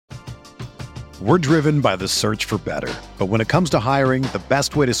We're driven by the search for better. But when it comes to hiring, the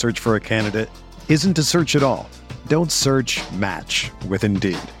best way to search for a candidate isn't to search at all. Don't search, match with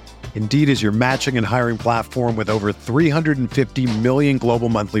Indeed. Indeed is your matching and hiring platform with over 350 million global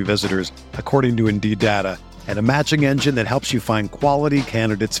monthly visitors, according to Indeed data, and a matching engine that helps you find quality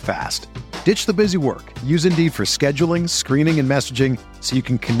candidates fast. Ditch the busy work. Use Indeed for scheduling, screening, and messaging so you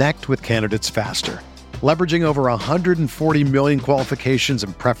can connect with candidates faster. Leveraging over 140 million qualifications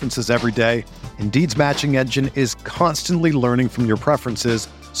and preferences every day, Indeed's matching engine is constantly learning from your preferences,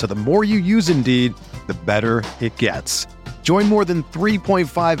 so the more you use Indeed, the better it gets. Join more than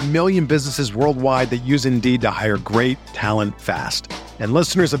 3.5 million businesses worldwide that use Indeed to hire great talent fast. And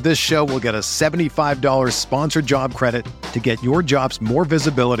listeners of this show will get a $75 sponsored job credit to get your jobs more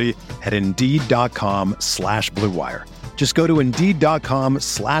visibility at Indeed.com/Blue Wire. Just go to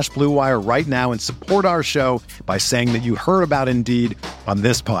Indeed.com/Blue Wire right now and support our show by saying that you heard about Indeed on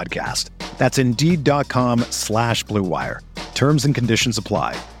this podcast. That's Indeed.com/Blue Wire. Terms and conditions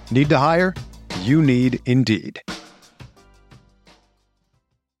apply. Need to hire? You need Indeed.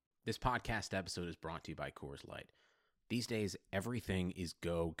 This podcast episode is brought to you by Coors Light. These days, everything is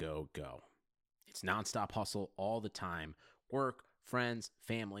go, go, go. It's nonstop hustle all the time. Work, friends,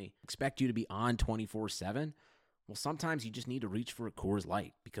 family, expect you to be on 24/7. Well, sometimes you just need to reach for a Coors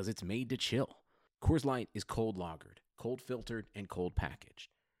Light because it's made to chill. Coors Light is cold lagered, cold filtered, and cold packaged.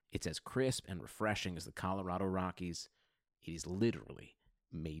 It's as crisp and refreshing as the Colorado Rockies. It is literally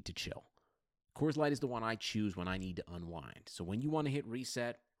made to chill. Coors Light is the one I choose when I need to unwind. So when you want to hit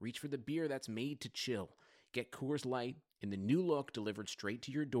reset, reach for the beer that's made to chill. Get Coors Light in the new look delivered straight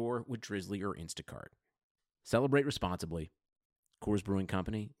to your door with Drizzly or Instacart. Celebrate responsibly. Coors Brewing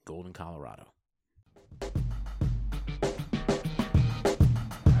Company, Golden, Colorado.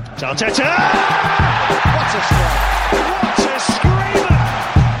 Arteta! What a strike! What a screamer!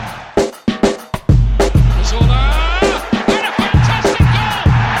 Zola! And a fantastic goal!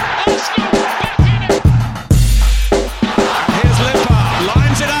 Arsenal back in it! And here's Limpar,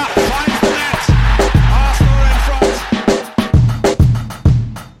 lines it up, finds the net. Arsenal in front.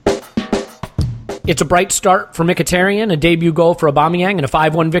 It's a bright start for Mkhitaryan, a debut goal for Aubameyang, and a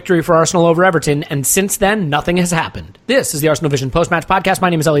 5-1 victory for Arsenal over Everton, and since then, nothing has happened. This is the Arsenal Vision post-match podcast. My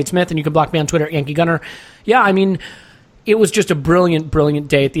name is Elliot Smith, and you can block me on Twitter at Yankee Gunner. Yeah, I mean, it was just a brilliant, brilliant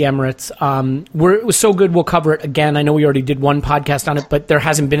day at the Emirates. It was so good, we'll cover it again. I know we already did one podcast on it, but there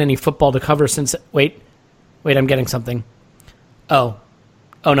hasn't been any football to cover since... Wait, I'm getting something. Oh,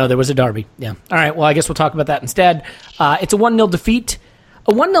 no, there was a derby. Yeah. All right, well, I guess we'll talk about that instead. It's a 1-0 defeat.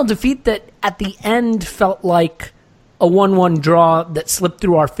 A 1-0 defeat that at the end felt like a 1-1 draw that slipped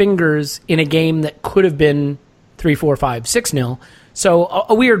through our fingers in a game that could have been 3-4, 5, 6-0. So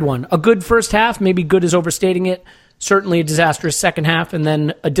a weird one. A good first half, maybe good is overstating it. Certainly a disastrous second half, and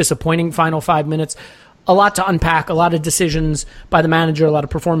then a disappointing final 5 minutes. A lot to unpack, a lot of decisions by the manager, a lot of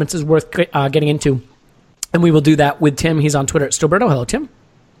performances worth getting into. And we will do that with Tim. He's on Twitter at Stillberto. Hello, Tim.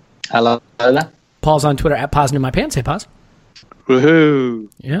 Hello. Paul's on Twitter at Posin in my pants. Hey, Paz. Woohoo.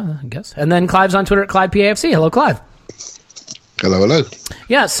 Yeah, I guess. And then Clive's on Twitter at ClivePAFC. Hello, Clive. Hello.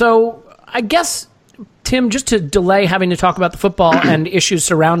 Yeah, so I guess, Tim, just to delay having to talk about the football and issues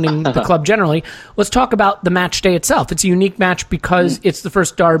surrounding the club generally, let's talk about the match day itself. It's a unique match because it's the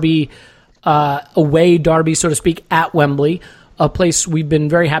first derby, away derby, so to speak, at Wembley, a place we've been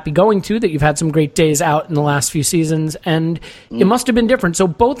very happy going to, that you've had some great days out in the last few seasons, and it must have been different. So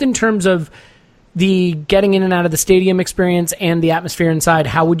both in terms of the getting in and out of the stadium experience and the atmosphere inside,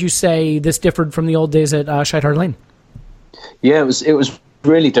 how would you say this differed from the old days at Shite Hart Lane? Yeah, it was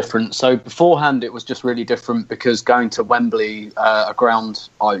really different. So beforehand, it was just really different because going to Wembley, a ground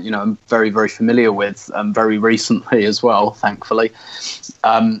I'm very, very familiar with, very recently as well, thankfully.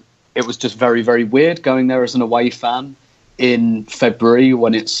 It was just very, very weird going there as an away fan in February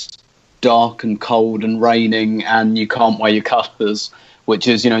when it's dark and cold and raining and you can't wear your colours, which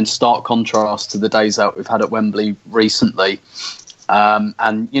is, in stark contrast to the days out we've had at Wembley recently. Going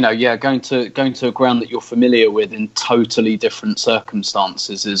to a ground that you're familiar with in totally different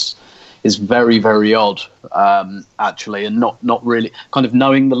circumstances is very, very odd, actually, and not really kind of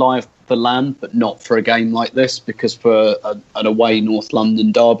knowing the lie of the land, but not for a game like this, because for an away North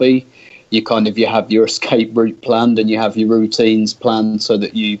London derby, you have your escape route planned and you have your routines planned so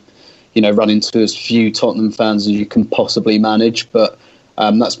that you run into as few Tottenham fans as you can possibly manage, but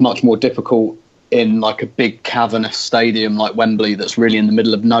that's much more difficult in like a big cavernous stadium like Wembley that's really in the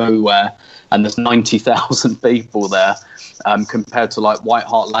middle of nowhere and there's 90,000 people there, compared to like White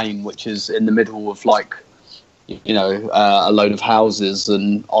Hart Lane, which is in the middle of like, a load of houses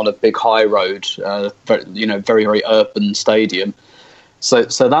and on a big high road, very, very urban stadium. So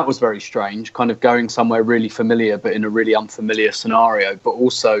that was very strange, kind of going somewhere really familiar, but in a really unfamiliar scenario, but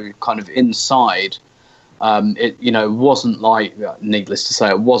also kind of inside. It wasn't like, needless to say,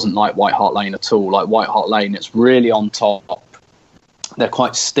 it wasn't like White Hart Lane at all. Like White Hart Lane, it's really on top. They're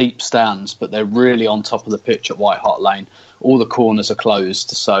quite steep stands, but they're really on top of the pitch at White Hart Lane. All the corners are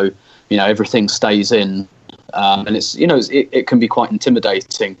closed, so everything stays in, and it can be quite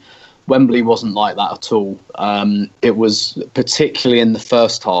intimidating. Wembley wasn't like that at all. It was, particularly in the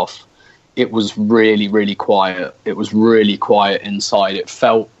first half, it was really, really quiet. It was really quiet inside. It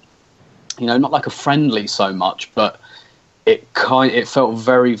felt, not like a friendly so much, but it felt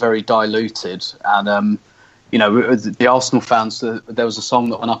very, very diluted. And the Arsenal fans, there was a song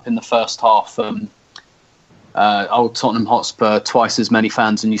that went up in the first half. Old Tottenham Hotspur, twice as many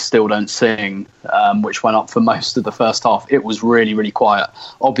fans and you still don't sing, which went up for most of the first half. It was really, really quiet.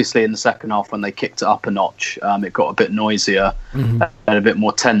 Obviously, in the second half, when they kicked it up a notch, it got a bit noisier and a bit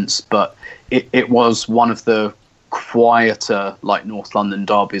more tense. But it was one of the quieter, like, North London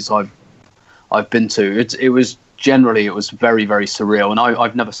derbies I've been to. It was very, very surreal. And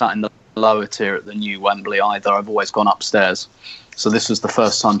I've never sat in the lower tier at the new Wembley either. I've always gone upstairs. So this was the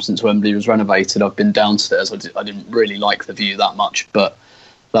first time since Wembley was renovated I've been downstairs. I didn't really like the view that much, but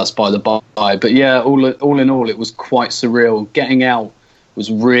that's by the by. But yeah, all in all, it was quite surreal. Getting out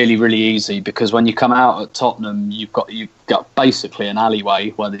was really, really easy, because when you come out at Tottenham, you've got basically an alleyway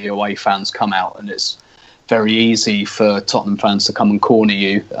where the away fans come out, and it's very easy for Tottenham fans to come and corner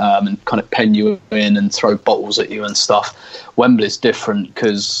you and kind of pen you in and throw bottles at you and stuff. Wembley's different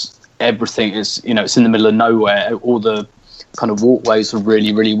because everything is, it's in the middle of nowhere. All the kind of walkways are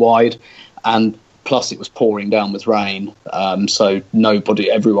really, really wide, and plus it was pouring down with rain, so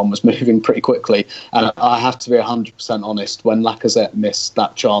everyone was moving pretty quickly. And I have to be 100% honest, when Lacazette missed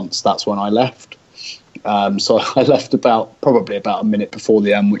that chance, that's when I left. So I left probably about a minute before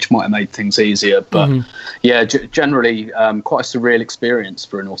the end, which might have made things easier. But generally quite a surreal experience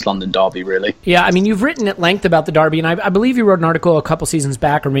for a North London derby, really. Yeah, I mean, you've written at length about the derby, and I believe you wrote an article a couple seasons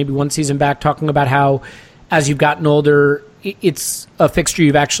back, or maybe one season back, talking about how, as you've gotten older, it's a fixture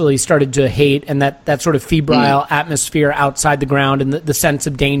you've actually started to hate, and that sort of febrile atmosphere outside the ground, and the sense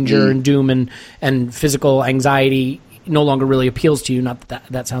of danger and doom and physical anxiety no longer really appeals to you. Not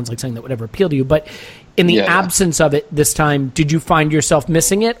that sounds like something that would ever appeal to you, but in the absence of it this time, did you find yourself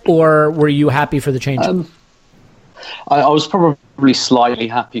missing it, or were you happy for the change? I was probably slightly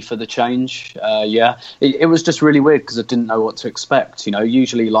happy for the change. It was just really weird because I didn't know what to expect.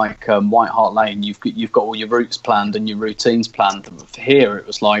 Usually, like White Hart Lane, you've got all your routes planned and your routines planned. Here, it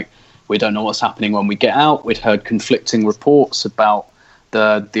was like, we don't know what's happening when we get out. We'd heard conflicting reports about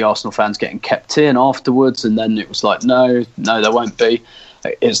the Arsenal fans getting kept in afterwards, and then it was like, no, there won't be.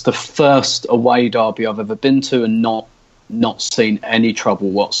 It's the first away derby I've ever been to and not seen any trouble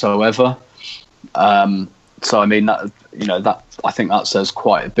whatsoever. So I mean, that I think that says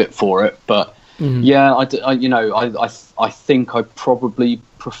quite a bit for it. But I think I probably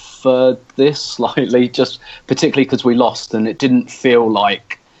preferred this slightly, just particularly because we lost, and it didn't feel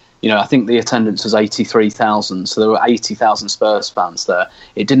like, I think the attendance was 83,000, so there were 80,000 Spurs fans there.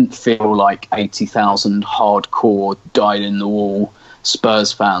 It didn't feel like 80,000 hardcore dyed-in-the-wall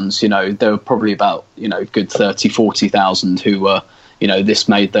Spurs fans. There were probably about, good 30, 40,000 who were, this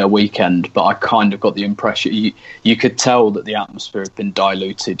made their weekend. But I kind of got the impression, you could tell that the atmosphere had been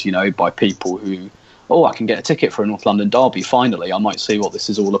diluted, by people who, I can get a ticket for a North London derby, finally, I might see what this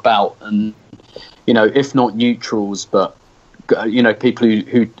is all about. And, if not neutrals, but, people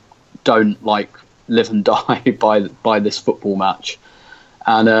who don't like live and die by this football match.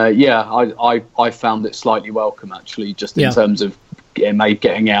 And I found it slightly welcome, actually, just in terms of it made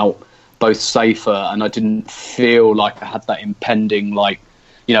getting out both safer, and I didn't feel like I had that impending,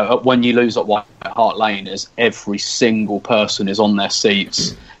 when you lose at White Hart Lane, is every single person is on their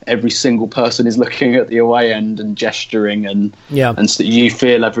seats, every single person is looking at the away end and gesturing, and so you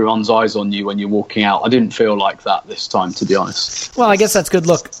feel everyone's eyes on you when you're walking out. I didn't feel like that this time, to be honest. Well, I guess that's good.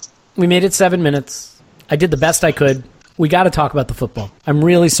 Look, we made it 7 minutes. I did the best I could. We got to talk about the football. I'm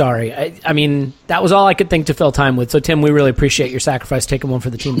really sorry. I mean, that was all I could think to fill time with. So, Tim, we really appreciate your sacrifice taking one for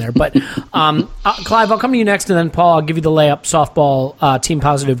the team there. But, Clive, I'll come to you next, and then, Paul, I'll give you the layup softball team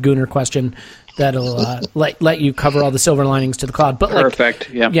positive Gooner question that'll let you cover all the silver linings to the cloud. But perfect.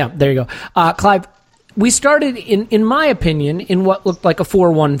 Yeah, there you go. Clive, we started, in my opinion, in what looked like a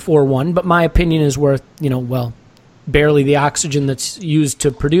 4-1-4-1, but my opinion is worth, barely the oxygen that's used to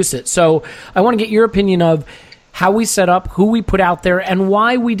produce it. So I want to get your opinion of how we set up, who we put out there, and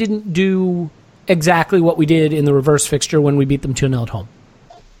why we didn't do exactly what we did in the reverse fixture when we beat them 2-0 at home.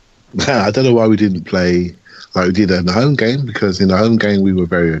 I don't know why we didn't play like we did in the home game, because in the home game we were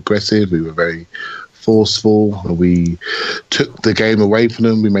very aggressive, we were very forceful, and we took the game away from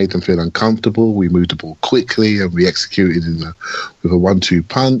them. We made them feel uncomfortable. We moved the ball quickly, and we executed with a 1-2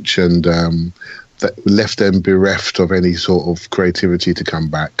 punch, and that left them bereft of any sort of creativity to come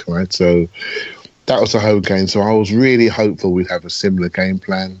back. Right, so that was the home game. So I was really hopeful we'd have a similar game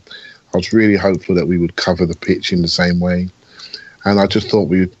plan. I was really hopeful that we would cover the pitch in the same way, and I just thought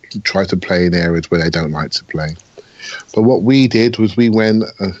we would try to play in areas where they don't like to play. But what we did was we went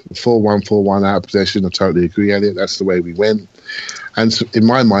 4-1-4-1 out of possession. I totally agree, Elliot. That's the way we went. And so in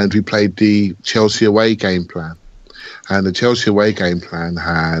my mind, we played the Chelsea away game plan. And the Chelsea away game plan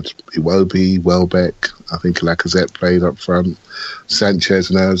had Iwobi, Welbeck, I think Lacazette played up front. Sanchez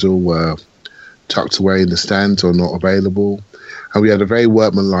and Ozil were tucked away in the stands or not available. And we had a very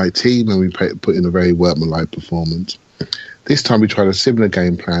workmanlike team, and we put in a very workmanlike performance. This time we tried a similar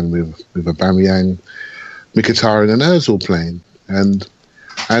game plan with Aubameyang, Mkhitaryan and Ozil playing, and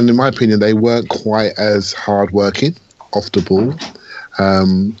in my opinion they weren't quite as hard working off the ball,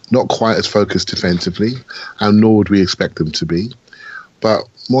 not quite as focused defensively, and nor would we expect them to be. But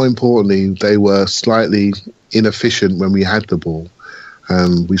more importantly, they were slightly inefficient when we had the ball.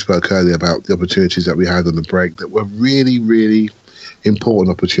 We spoke earlier about the opportunities that we had on the break that were really, really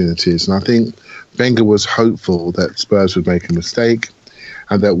important opportunities, and I think Wenger was hopeful that Spurs would make a mistake,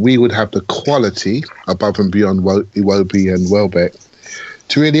 and that we would have the quality above and beyond Iwobi and Welbeck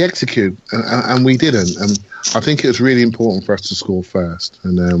to really execute, and we didn't. And I think it was really important for us to score first.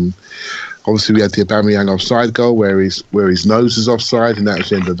 And obviously we had the Aubameyang offside goal where his nose is offside, and that was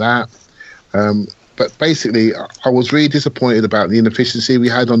the end of that. But basically, I was really disappointed about the inefficiency we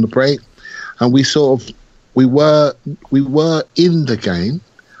had on the break, and we were in the game,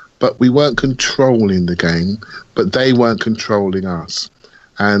 but we weren't controlling the game, but they weren't controlling us.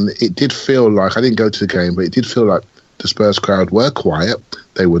 And it did feel like, I didn't go to the game, but it did feel like the Spurs crowd were quiet.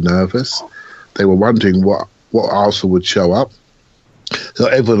 They were nervous. They were wondering what Arsenal would show up. So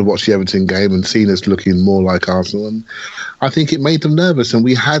everyone watched the Everton game and seen us looking more like Arsenal. And I think it made them nervous. And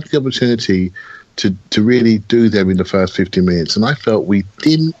we had the opportunity to really do them in the first 50 minutes. And I felt we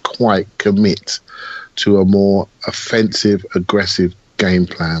didn't quite commit to a more offensive, aggressive game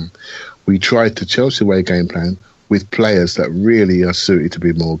plan. We tried the Chelsea way game plan with players that really are suited to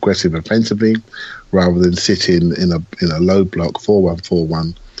be more aggressive offensively, rather than sitting in a low block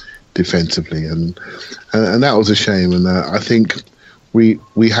 4-1-4-1 defensively, and that was a shame. And I think we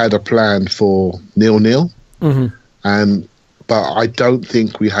had a plan for 0-0, but I don't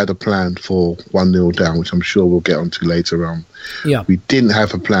think we had a plan for 1-0 down, which I'm sure we'll get onto later on. Yeah, we didn't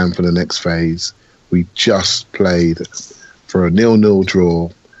have a plan for the next phase. We just played for a 0-0 draw,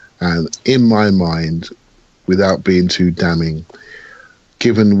 and in my mind, without being too damning,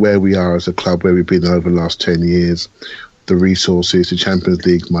 given where we are as a club, where we've been over the last 10 years, the resources, the Champions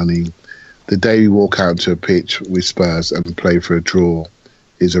League money, the day we walk out to a pitch with Spurs and play for a draw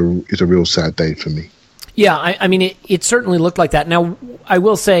is a real sad day for me. Yeah, I mean, it certainly looked like that. Now, I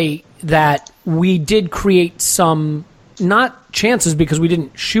will say that we did create some, not chances because we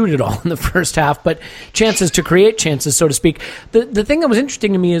didn't shoot it all in the first half, but chances to create chances, so to speak. The thing that was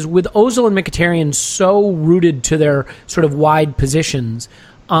interesting to me is with Ozil and Mkhitaryan so rooted to their sort of wide positions,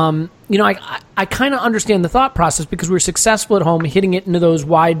 I kind of understand the thought process, because we were successful at home hitting it into those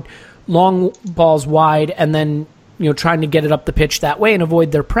wide, long balls wide, and then trying to get it up the pitch that way and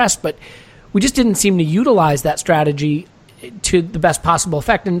avoid their press. But we just didn't seem to utilize that strategy to the best possible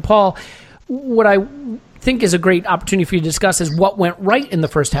effect. And Paul, what I think is a great opportunity for you to discuss is what went right in the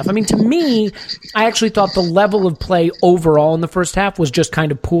first half. I mean, to me, I actually thought the level of play overall in the first half was just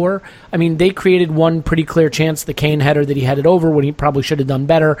kind of poor. I mean, they created one pretty clear chance, the Kane header that he headed over when he probably should have done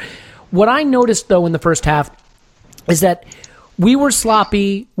better. What I noticed, though, in the first half is that we were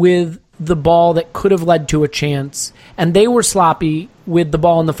sloppy with the ball that could have led to a chance, and they were sloppy with the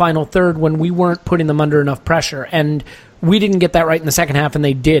ball in the final third when we weren't putting them under enough pressure. And we didn't get that right in the second half, and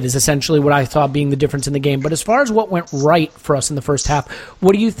they did, is essentially what I saw being the difference in the game. But as far as what went right for us in the first half,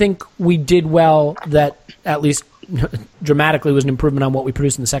 what do you think we did well that at least dramatically was an improvement on what we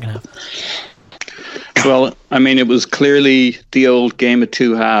produced in the second half? Well, I mean, it was clearly the old game of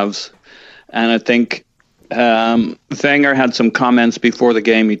two halves. And I think Wenger had some comments before the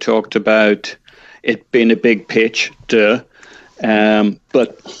game. He talked about it being a big pitch, but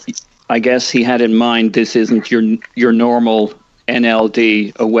I guess he had in mind this isn't your normal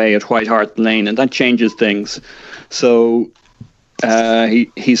NLD away at White Hart Lane, and that changes things. So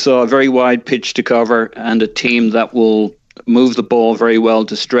he saw a very wide pitch to cover and a team that will move the ball very well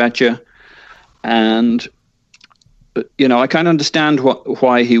to stretch you. And I kind of understand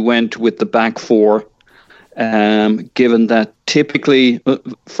why he went with the back four. given that typically,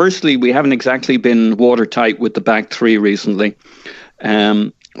 firstly, we haven't exactly been watertight with the back three recently.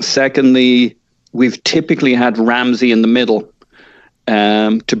 Secondly, we've typically had Ramsey in the middle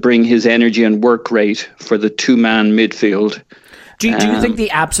to bring his energy and work rate for the two-man midfield. Do you think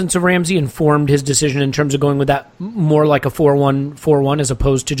the absence of Ramsey informed his decision in terms of going with that more like a 4-1-4-1 as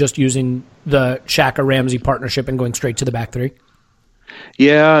opposed to just using the Xhaka-Ramsey partnership and going straight to the back three?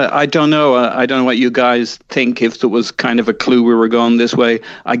 Yeah, I don't know. I don't know what you guys think, if there was kind of a clue we were going this way.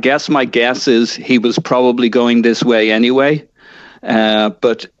 I guess my guess is he was probably going this way anyway.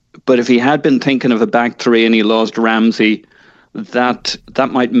 But if he had been thinking of a back three and he lost Ramsey, that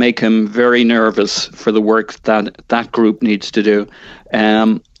might make him very nervous for the work that group needs to do.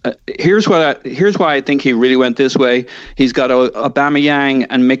 Here's why I think he really went this way. He's got Aubameyang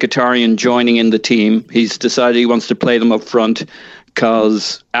and Mkhitaryan joining in the team. He's decided he wants to play them up front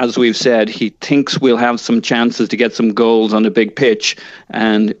because, as we've said, he thinks we'll have some chances to get some goals on a big pitch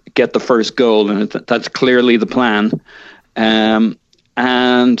and get the first goal, and that's clearly the plan.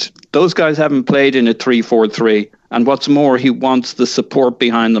 And those guys haven't played in a 3-4-3. And what's more, he wants the support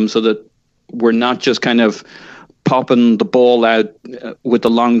behind them so that we're not just kind of popping the ball out with the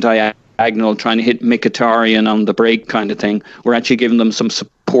long diagonal, trying to hit Mkhitaryan on the break kind of thing. We're actually giving them some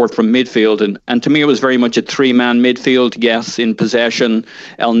support from midfield. And to me, it was very much a three-man midfield. Yes, in possession,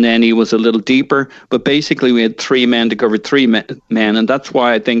 El Neni was a little deeper. But basically, we had three men to cover three men. And that's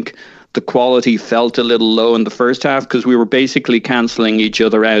why I think the quality felt a little low in the first half, because we were basically cancelling each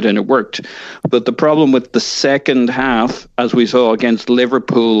other out, and it worked. But the problem with the second half, as we saw against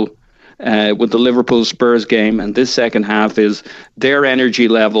Liverpool, with the Liverpool Spurs game, and this second half, is their energy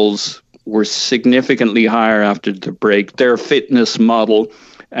levels were significantly higher after the break. Their fitness model,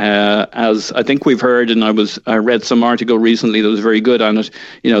 as I think we've heard, and I read some article recently that was very good on it.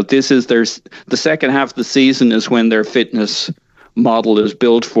 This is the second half of the season is when their fitness model is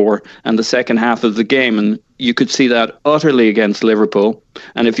built for, and the second half of the game, and you could see that utterly against Liverpool.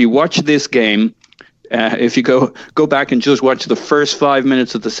 And if you watch this game, if you go back and just watch the first 5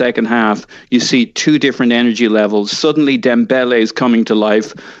 minutes of the second half, you see two different energy levels. Suddenly Dembele is coming to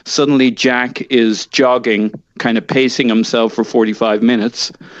life. Suddenly Jack is jogging, kind of pacing himself for 45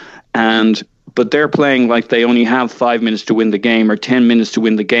 minutes, but they're playing like they only have 5 minutes to win the game or 10 minutes to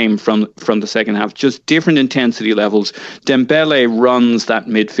win the game from the second half. Just different intensity levels. Dembele runs that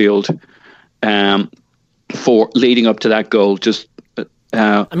midfield for leading up to that goal.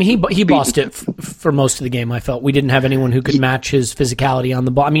 He bossed it for most of the game. I felt we didn't have anyone who could match his physicality on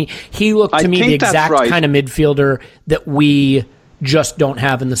the ball. I mean, he looked to me the exact kind of midfielder that we just don't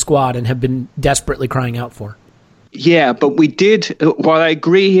have in the squad and have been desperately crying out for. Yeah, but we did, while I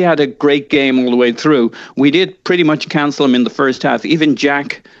agree he had a great game all the way through, we did pretty much cancel him in the first half. Even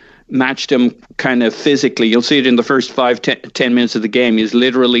Jack matched him kind of physically. You'll see it in the first 5-10 minutes of the game. He's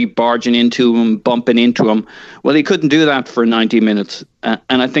literally barging into him, bumping into him. Well, he couldn't do that for 90 minutes. And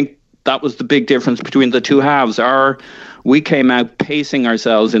I think that was the big difference between the two halves. We came out pacing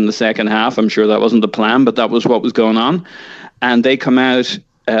ourselves in the second half. I'm sure that wasn't the plan, but that was what was going on. And they come out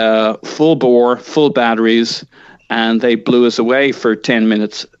full bore, full batteries, and they blew us away for 10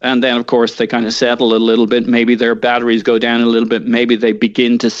 minutes. And then, of course, they kind of settle a little bit. Maybe their batteries go down a little bit. Maybe they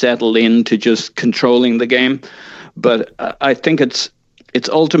begin to settle into just controlling the game. But I think it's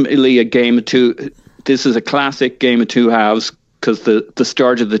ultimately a game of two. This is a classic game of two halves, because the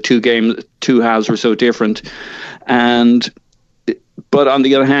start of the two halves were so different. But on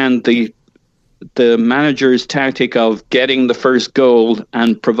the other hand, the manager's tactic of getting the first goal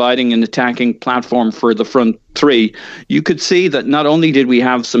and providing an attacking platform for the front three, you could see that not only did we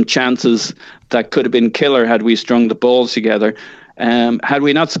have some chances that could have been killer had we strung the balls together, had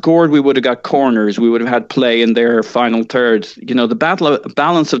we not scored, we would have got corners. We would have had play in their final third. The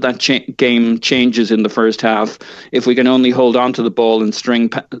balance of that game changes in the first half if we can only hold on to the ball and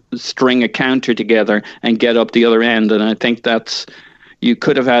string a counter together and get up the other end. And I think you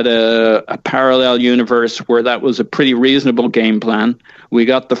could have had a parallel universe where that was a pretty reasonable game plan. We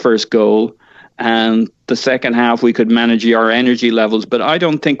got the first goal, and the second half we could manage our energy levels. But I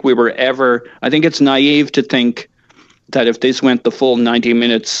don't think we were ever... I think it's naive to think that if this went the full 90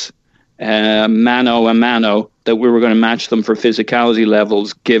 minutes mano a mano, that we were going to match them for physicality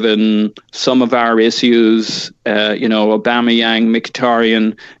levels, given some of our issues, Aubameyang,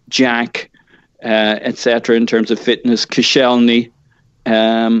 Mkhitaryan, Jack, etc., in terms of fitness, Koscielny.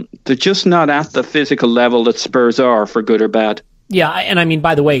 They're just not at the physical level that Spurs are, for good or bad. Yeah, and I mean,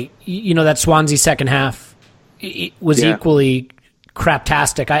 by the way, that Swansea second half was equally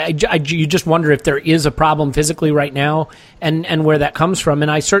craptastic. You just wonder if there is a problem physically right now and where that comes from.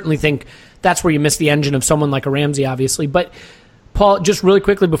 And I certainly think that's where you miss the engine of someone like a Ramsey, obviously. But, Paul, just really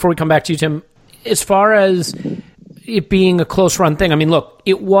quickly before we come back to you, Tim, as far as it being a close run thing, I mean, look,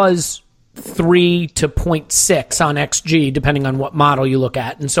 it was 3 to 0.6 on XG, depending on what model you look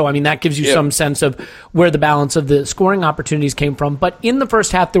at. And so, I mean, that gives you some sense of where the balance of the scoring opportunities came from. But in the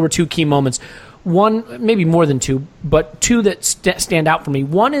first half, there were two key moments. One, maybe more than two, but two that stand out for me.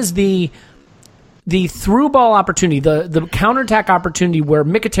 One is the through ball opportunity, the counterattack opportunity where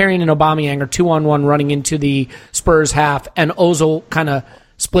Mkhitaryan and Aubameyang are 2-on-1 running into the Spurs half, and Ozil kind of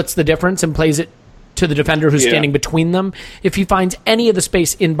splits the difference and plays it to the defender who's standing between them. If he finds any of the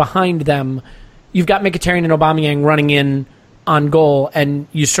space in behind them, you've got Mkhitaryan and Aubameyang running in on goal, and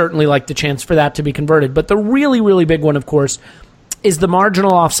you certainly like the chance for that to be converted. But the really, really big one, of course, is the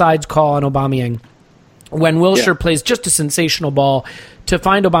marginal offsides call on Aubameyang when Wilshere plays just a sensational ball to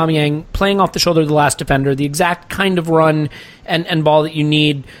find Aubameyang playing off the shoulder of the last defender, the exact kind of run and ball that you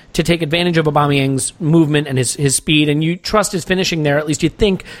need to take advantage of Aubameyang's movement and his speed, and you trust his finishing there, at least you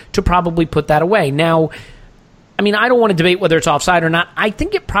think, to probably put that away. Now, I mean, I don't want to debate whether it's offside or not. I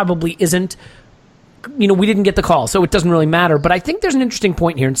think it probably isn't. We didn't get the call, so it doesn't really matter, but I think there's an interesting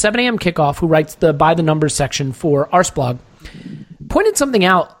point here. And 7 a.m. Kickoff, who writes the By the Numbers section for Arseblog, pointed something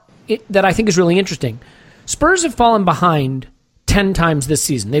out that I think is really interesting. Spurs have fallen behind 10 times this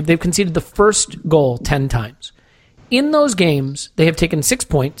season. They've conceded the first goal 10 times. In those games, they have taken 6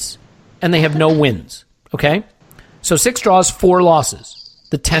 points, and they have no wins. Okay? So 6 draws, 4 losses,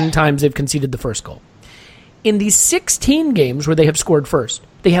 the 10 times they've conceded the first goal. In these 16 games where they have scored first,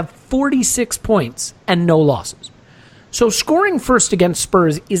 they have 46 points and no losses. So scoring first against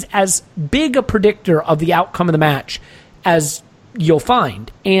Spurs is as big a predictor of the outcome of the match as you'll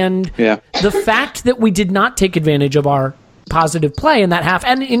find. And the fact that we did not take advantage of our positive play in that half,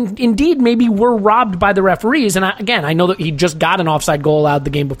 and indeed maybe we're robbed by the referees, and I know that he just got an offside goal allowed the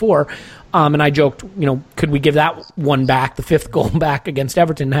game before, and I joked, could we give that one back, the 5th goal back against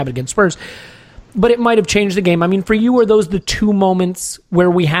Everton and have it against Spurs? But it might have changed the game. I mean, for you, are those the two moments where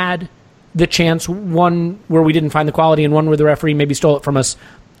we had the chance, one where we didn't find the quality and one where the referee maybe stole it from us,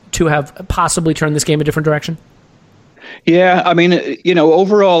 to have possibly turned this game a different direction? Yeah, I mean,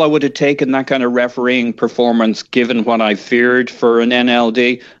 overall, I would have taken that kind of refereeing performance given what I feared for an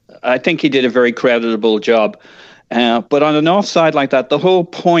NLD. I think he did a very creditable job. But on an offside like that, the whole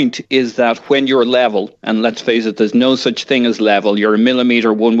point is that when you're level, and let's face it, there's no such thing as level, you're a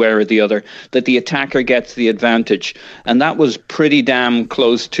millimetre one way or the other, that the attacker gets the advantage. And that was pretty damn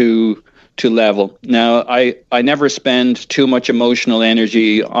close to level. Now, I never spend too much emotional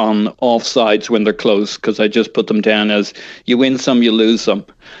energy on offsides when they're close, because I just put them down as you win some, you lose some.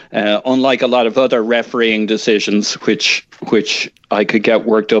 Unlike a lot of other refereeing decisions, which I could get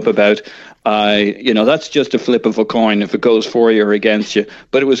worked up about. That's just a flip of a coin if it goes for you or against you.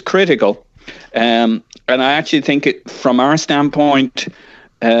 But it was critical. And I actually think from our standpoint,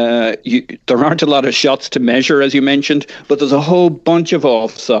 there aren't a lot of shots to measure, as you mentioned, but there's a whole bunch of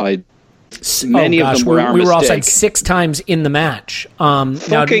offside. Many of them were our we were mistake. offside 6 times in the match.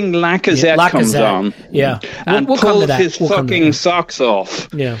 Fucking Lacazette comes on, and we'll pulls his fucking socks off.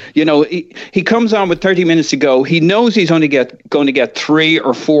 Yeah, he comes on with 30 minutes to go. He knows he's only going to get 3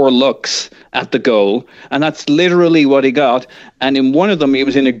 or 4 looks at the goal, and that's literally what he got. And in one of them, he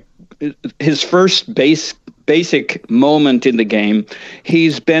was in his first basic moment in the game.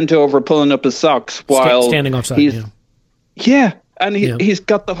 He's bent over, pulling up his socks while standing offside. And he's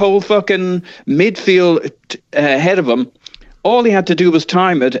got the whole fucking midfield ahead of him. All he had to do was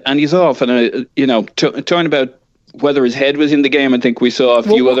time it, and he's off. And, talking about whether his head was in the game, I think we saw a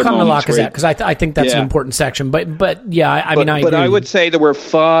few other moments. We'll come to Lacazette, because I think that's an important section. But I agree. But I would say there were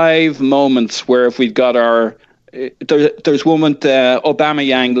 5 moments where if we'd got our... There's one with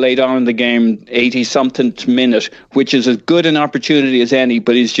Aubameyang late on in the game, 80-something minute, which is as good an opportunity as any,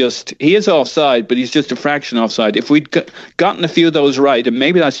 but he is offside, but he's just a fraction offside. If we'd gotten a few of those right, and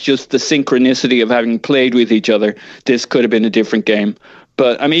maybe that's just the synchronicity of having played with each other, this could have been a different game.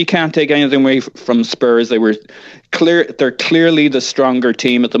 But, I mean, you can't take anything away from Spurs. They're clearly the stronger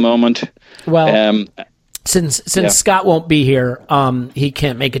team at the moment. Well... Since Scott won't be here, he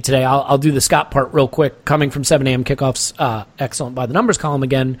can't make it today. I'll do the Scott part real quick. Coming from 7 a.m. Kickoff's excellent by the numbers column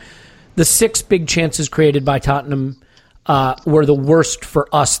again. The 6 big chances created by Tottenham were the worst for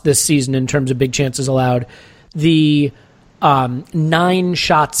us this season in terms of big chances allowed. The 9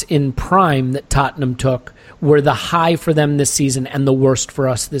 shots in prime that Tottenham took were the high for them this season and the worst for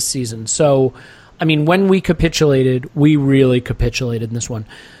us this season. So, I mean, when we capitulated, we really capitulated in this one.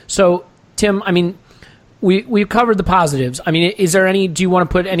 So, Tim, I mean... we've covered the positives. I mean, do you want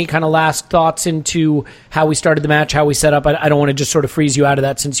to put any kind of last thoughts into how we started the match, how we set up? I don't want to just sort of freeze you out of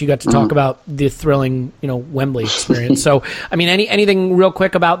that since you got to talk about the thrilling, Wembley experience. So, I mean, anything real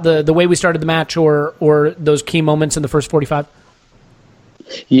quick about the way we started the match or those key moments in the first 45?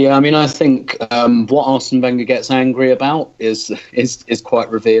 Yeah, I mean, I think what Arsene Wenger gets angry about is quite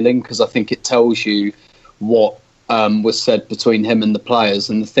revealing, because I think it tells you what was said between him and the players.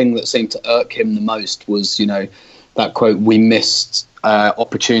 And the thing that seemed to irk him the most was, that quote, "We missed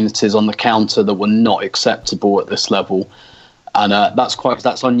opportunities on the counter that were not acceptable at this level." And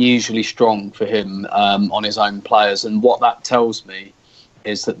that's unusually strong for him on his own players. And what that tells me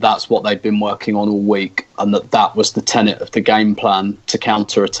is that that's what they've been working on all week, and that was the tenet of the game plan to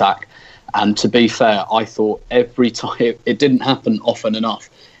counter-attack. And to be fair, I thought every time, it didn't happen often enough,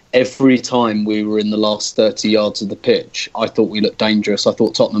 every time we were in the last 30 yards of the pitch, I thought we looked dangerous. I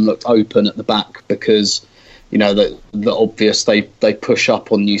thought Tottenham looked open at the back because, the obvious, they push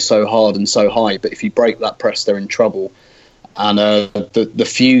up on you so hard and so high, but if you break that press, they're in trouble. And the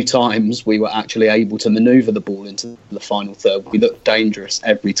few times we were actually able to manoeuvre the ball into the final third, we looked dangerous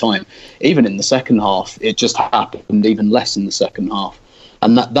every time. Even in the second half, it just happened even less in the second half.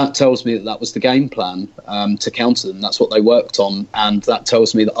 And that tells me that was the game plan to counter them. That's what they worked on. And that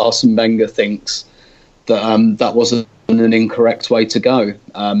tells me that Arsene Wenger thinks that that wasn't an incorrect way to go.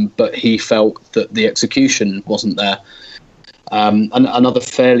 But he felt that the execution wasn't there. And another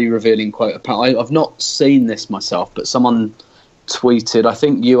fairly revealing quote. I've not seen this myself, but someone tweeted, I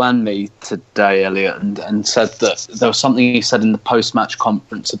think you and me today, Elliot, and said that there was something he said in the post-match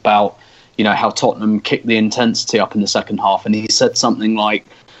conference about, how Tottenham kicked the intensity up in the second half. And he said something like,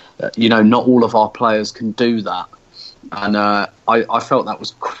 not all of our players can do that. And I felt that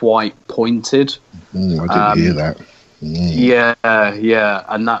was quite pointed. I didn't hear that. Yeah.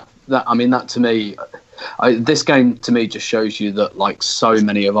 And that to me... this game to me just shows you that, like, so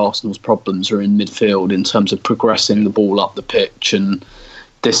many of Arsenal's problems are in midfield in terms of progressing the ball up the pitch, and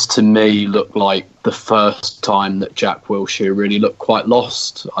this to me looked like the first time that Jack Wilshere really looked quite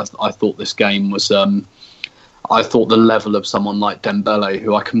lost. I thought this game was I thought the level of someone like Dembele,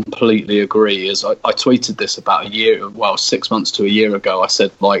 who I completely agree is, I tweeted this about 6 months to a year ago. I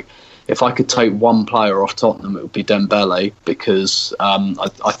said, like, if I could take one player off Tottenham, it would be Dembele, because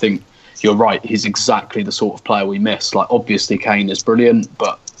I think you're right, he's exactly the sort of player we miss. Like, obviously Kane is brilliant,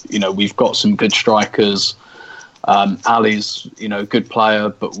 but we've got some good strikers. Ali's a good player,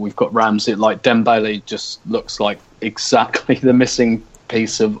 but we've got Ramsey. Like, Dembele just looks like exactly the missing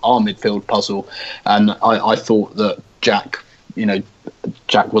piece of our midfield puzzle. And I thought that Jack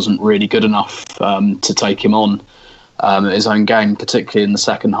wasn't really good enough to take him on at his own game, particularly in the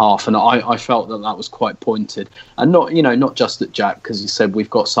second half. And I felt that was quite pointed. And not just at Jack, because he said we've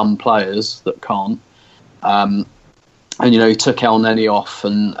got some players that can't. And he took El Neni off,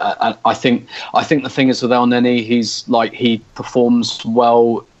 and I think the thing is with El Neni, he performs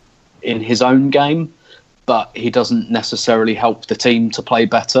well in his own game, but he doesn't necessarily help the team to play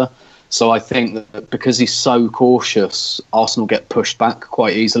better. So I think that because he's so cautious, Arsenal get pushed back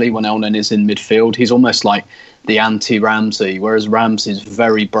quite easily when El Neni's in midfield. He's almost like the anti-Ramsey, whereas Ramsey's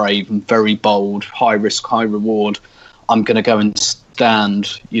very brave and very bold, high risk, high reward. I'm going to go and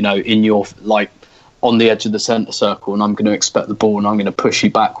stand, in your, like, on the edge of the centre circle, and I'm going to expect the ball and I'm going to push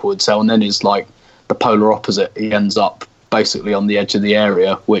you backwards. And then he's like the polar opposite. He ends up basically on the edge of the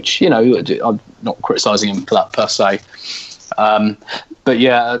area, which, I'm not criticising him for that per se. But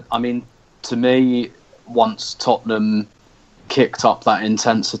yeah, I mean, to me, once Tottenham kicked up that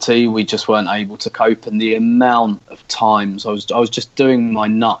intensity, we just weren't able to cope. And the amount of times I was just doing my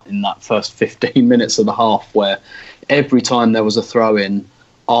nut in that first 15 minutes of the half, where every time there was a throw in,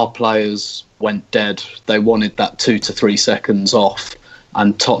 our players went dead. They wanted that 2 to 3 seconds off,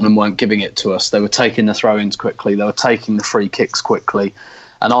 and Tottenham weren't giving it to us. They were taking the throw-ins quickly. They were taking the free kicks quickly.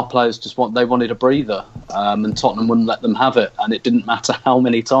 And our players they wanted a breather, and Tottenham wouldn't let them have it. And it didn't matter how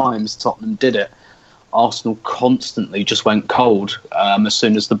many times Tottenham did it. Arsenal constantly just went cold as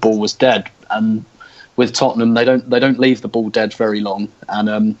soon as the ball was dead. And with Tottenham, they don't leave the ball dead very long.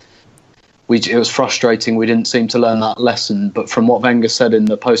 And it was frustrating. We didn't seem to learn that lesson. But from what Wenger said in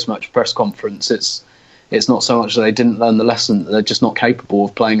the post-match press conference, it's not so much that they didn't learn the lesson; they're just not capable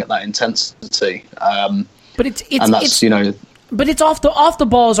of playing at that intensity. But it's off the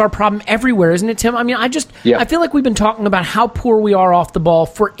ball is our problem everywhere, isn't it, Tim? I mean, I feel like we've been talking about how poor we are off the ball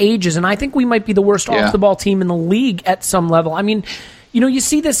for ages, and I think we might be the worst off the ball team in the league at some level. I mean, you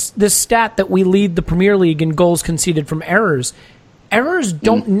see this stat that we lead the Premier League in goals conceded from errors. Errors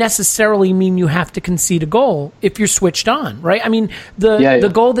don't necessarily mean you have to concede a goal if you're switched on, right? I mean, the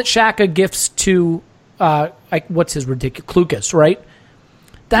goal that Xhaka gifts to what's his ridiculous Klukas, right?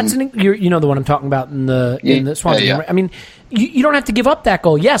 That's you know the one I'm talking about in the Swansea game. Right? I mean, you don't have to give up that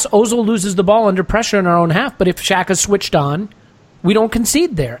goal. Yes, Ozil loses the ball under pressure in our own half, but if Xhaka's switched on, we don't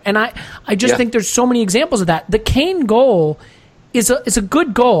concede there. And I just think there's so many examples of that. The Kane goal is a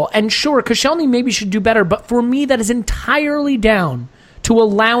good goal, and sure, Koscielny maybe should do better, but for me, that is entirely down to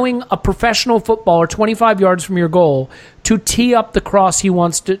allowing a professional footballer 25 yards from your goal to tee up the cross he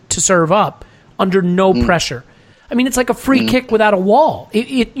wants to serve up under no pressure. I mean, it's like a free kick without a wall.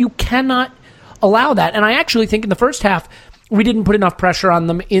 You cannot allow that. And I actually think in the first half, we didn't put enough pressure on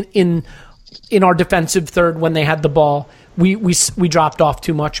them in our defensive third when they had the ball. We dropped off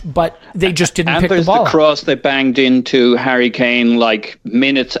too much, but they just didn't pick the ball. And there's the cross they banged into Harry Kane like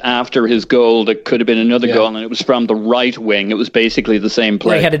minutes after his goal that could have been another goal, and it was from the right wing. It was basically the same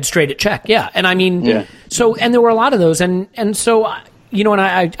play. They headed straight at Czech, And I mean, so, and there were a lot of those, and so, you know, and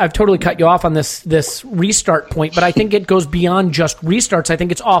I've totally cut you off on this restart point, but I think it goes beyond just restarts. I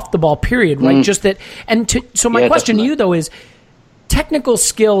think it's off the ball, period, right? Just that, so my question to you, though, is technical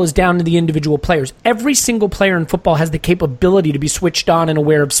skill is down to the individual players. Every single player in football has the capability to be switched on and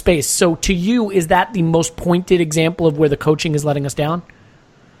aware of space. So to you, is that the most pointed example of where the coaching is letting us down?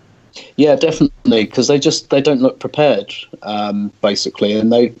 Yeah, definitely, because they don't look prepared, basically,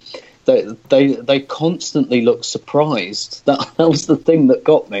 and they constantly look surprised. That was the thing that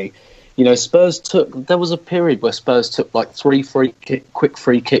got me. You know, there was a period where Spurs took like 3 quick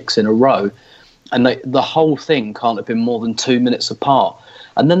free kicks in a row, and the whole thing can't have been more than 2 minutes apart.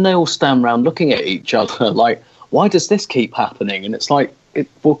 And then they all stand around looking at each other like, why does this keep happening? And it's like,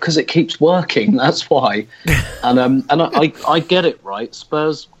 because it keeps working, that's why. And I get it, right?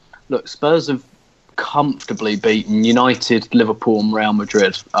 Spurs have comfortably beaten United, Liverpool and Real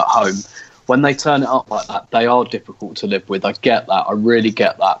Madrid at home. When they turn it up like that, they are difficult to live with. I get that. I really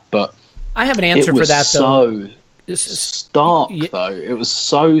get that. But I have an answer for that, though. It was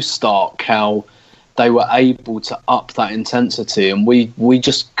so stark how they were able to up that intensity, and we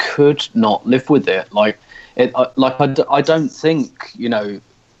just could not live with it. I don't think, you know,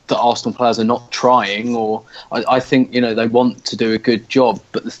 that Arsenal players are not trying, or I think, you know, they want to do a good job.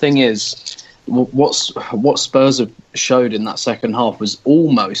 But the thing is, what Spurs have showed in that second half was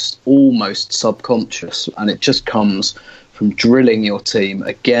almost subconscious, and it just comes from drilling your team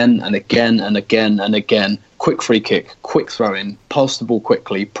again and again and again and again. Quick free kick, quick throw in, pass the ball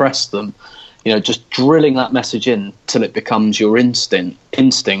quickly, press them. You know, just drilling that message in till it becomes your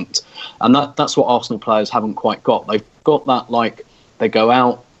instinct. And that's what Arsenal players haven't quite got. They've got that, like, they go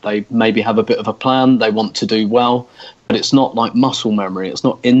out, they maybe have a bit of a plan, they want to do well, but it's not like muscle memory, it's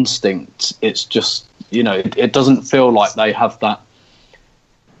not instinct. It's just, you know, it doesn't feel like they have that.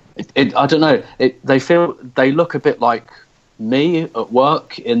 I don't know. They look a bit like me at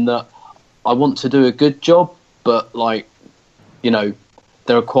work in that I want to do a good job, but, like, you know,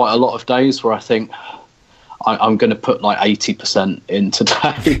 there are quite a lot of days where I think I'm going to put like 80% in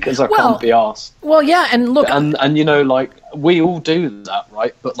today because I can't be asked. Well, yeah, and look, and you know, like, we all do that,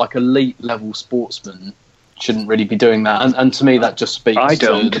 right? But like elite level sportsmen shouldn't really be doing that, and to me that just speaks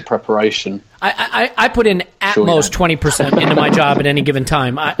to the preparation. I put in at most 20% into my job at any given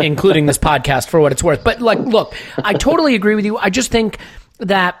time, including this podcast, for what it's worth. But, like, look, I totally agree with you. I just think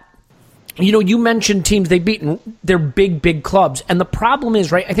that, you know, you mentioned teams they've beaten. They're big clubs. And the problem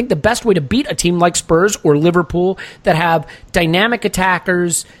is, right, I think the best way to beat a team like Spurs or Liverpool that have dynamic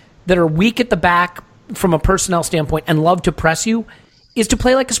attackers that are weak at the back from a personnel standpoint and love to press you is to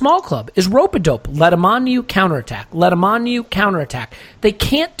play like a small club, is rope-a-dope. Let them on you, counterattack. Let them on you, counterattack. They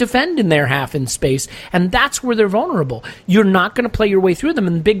can't defend in their half in space, and that's where they're vulnerable. You're not going to play your way through them,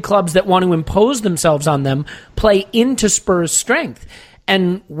 and big clubs that want to impose themselves on them play into Spurs' strength.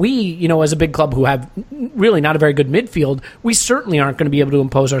 And we, you know, as a big club who have really not a very good midfield, we certainly aren't going to be able to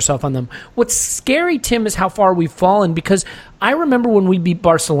impose ourselves on them. What's scary, Tim, is how far we've fallen, because I remember when we beat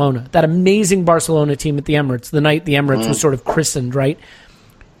Barcelona, that amazing Barcelona team at the Emirates, the night the Emirates was sort of christened, right?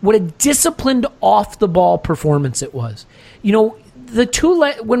 What a disciplined off-the-ball performance it was. You know,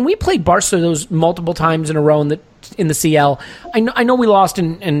 when we played Barca those multiple times in a row in the CL, I know we lost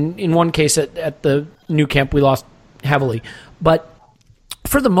in one case at the Nou Camp, we lost heavily, but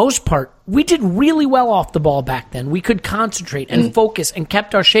for the most part, we did really well off the ball back then. We could concentrate and focus and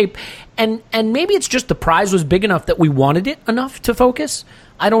kept our shape. And maybe it's just the prize was big enough that we wanted it enough to focus.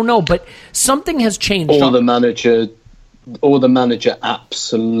 I don't know, but something has changed. Or the manager the manager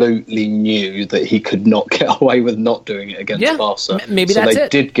absolutely knew that he could not get away with not doing it against Barca. Maybe so that's they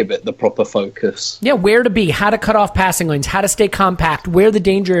it. did give it the proper focus. Yeah, where to be, how to cut off passing lanes, how to stay compact, where the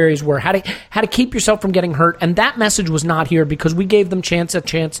danger areas were, how to keep yourself from getting hurt. And that message was not here because we gave them chance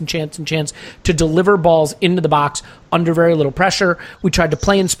to deliver balls into the box under very little pressure. We tried to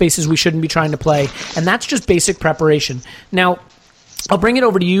play in spaces we shouldn't be trying to play, and that's just basic preparation. Now, I'll bring it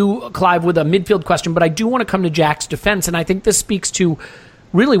over to you, Clive, with a midfield question, but I do want to come to Jack's defense, and I think this speaks to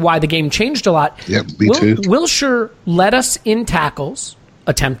really why the game changed a lot. Yep, me too. Wilshere led us in tackles,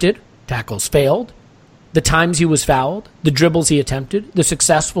 attempted, tackles failed, the times he was fouled, the dribbles he attempted, the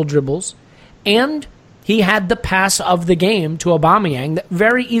successful dribbles, and he had the pass of the game to Aubameyang that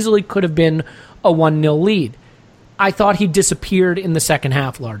very easily could have been a 1-0 lead. I thought he disappeared in the second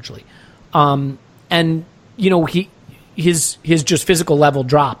half largely. And, you know, his just physical level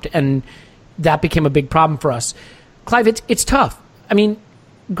dropped, and that became a big problem for us. Clive, it's tough. I mean,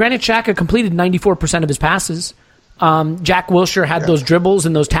 Granit Xhaka completed 94% of his passes. Jack Wilshere had those dribbles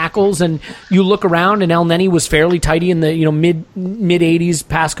and those tackles, and you look around, and El Neni was fairly tidy in the mid 80s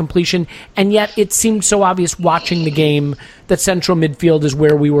pass completion, and yet it seemed so obvious watching the game that central midfield is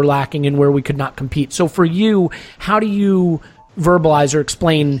where we were lacking and where we could not compete. So for you, how do you verbalize or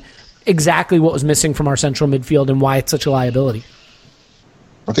explain exactly what was missing from our central midfield and why it's such a liability?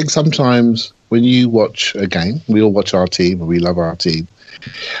 I think sometimes when you watch a game, we all watch our team and we love our team,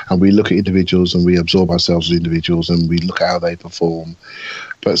 and we look at individuals and we absorb ourselves as individuals and we look at how they perform.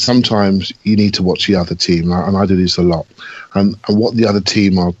 But sometimes you need to watch the other team, and I do this a lot, and what the other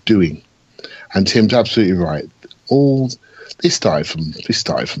team are doing. And Tim's absolutely right. This started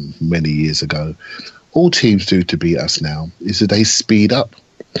from many years ago. All teams do to beat us now is that they speed up.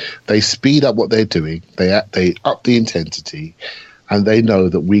 They speed up what they're doing. They up the intensity, and they know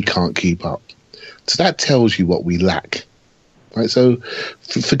that we can't keep up. So that tells you what we lack, right? So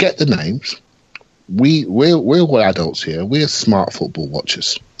forget the names. We're all adults here. We're smart football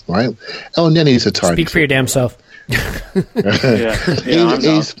watchers, right? El Neni's a tidy. Speak for your damn self. El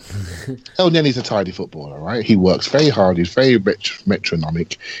Neni's a tidy footballer, right? He works very hard. He's very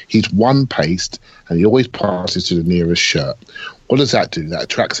metronomic. He's one-paced, and he always passes to the nearest shirt. What does that do? That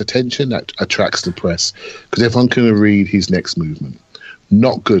attracts attention. That attracts the press, because everyone can read his next movement.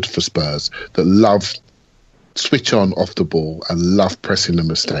 Not good for Spurs that love switch on off the ball and love pressing the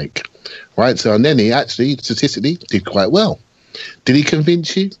mistake, right? So Neni actually statistically did quite well. Did he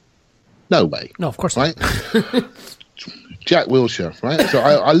convince you? No way. No, of course right? not. Jack Wilshere, right? So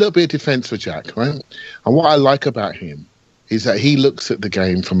I little bit of defence for Jack, right? And what I like about him is that he looks at the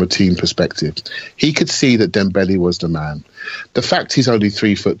game from a team perspective. He could see that Dembele was the man. The fact he's only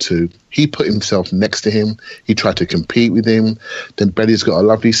 3'2", he put himself next to him. He tried to compete with him. Dembele's got a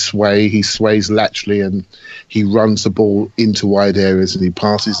lovely sway. He sways laterally and he runs the ball into wide areas and he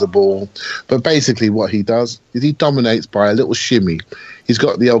passes the ball. But basically what he does is he dominates by a little shimmy. He's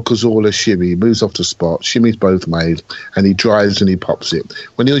got the El Cazorla shimmy. He moves off the spot. Shimmy's both made, and he drives and he pops it.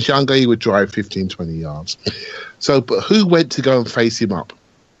 When he was younger, he would drive 15, 20 yards. So, but who went to go and face him up?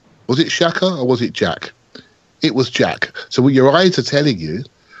 Was it Xhaka or was it Jack? It was Jack. So what your eyes are telling you,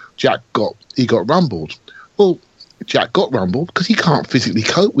 he got rumbled. Well, Jack got rumbled because he can't physically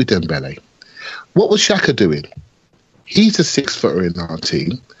cope with Dembele. What was Xhaka doing? He's a 6-footer in our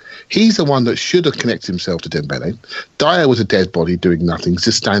team. He's the one that should have connected himself to Dembele. Dyer was a dead body doing nothing,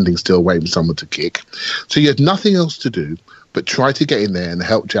 just standing still waiting for someone to kick. So you had nothing else to do but try to get in there and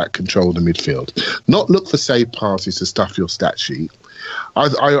help Jack control the midfield. Not look for save passes to stuff your stat sheet.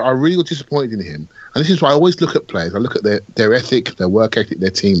 I really was disappointed in him. And this is why I always look at players. I look at their ethic, their work ethic, their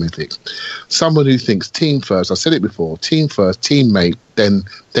team ethic. Someone who thinks team first, I said it before, team first, teammate,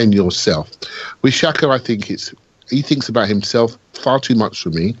 then yourself. With Xhaka, I think he thinks about himself far too much for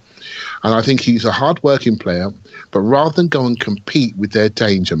me. And I think he's a hard-working player, but rather than go and compete with their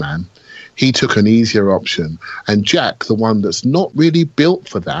danger man, he took an easier option. And Jack, the one that's not really built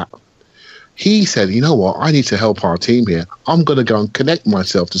for that, he said, you know what, I need to help our team here. I'm going to go and connect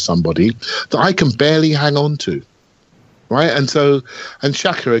myself to somebody that I can barely hang on to. Right? And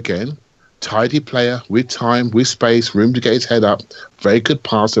Xhaka again, tidy player with time, with space, room to get his head up, very good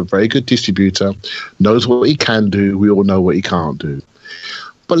passer, very good distributor, knows what he can do. We all know what he can't do.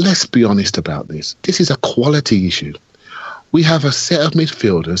 But let's be honest about this. This is a quality issue. We have a set of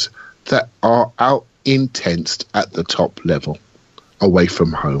midfielders that are out-intensed at the top level, away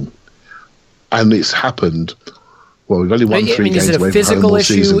from home. And it's happened. Well, we've only won 3 games away from home. Is it a physical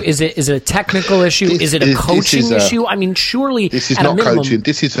issue? Season. Is it a technical issue? Is it a coaching issue? I mean, surely this is at not a minimum, coaching.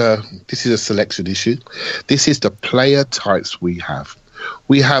 This is a selection issue. This is the player types we have.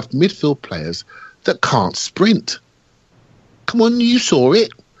 We have midfield players that can't sprint. Come on, you saw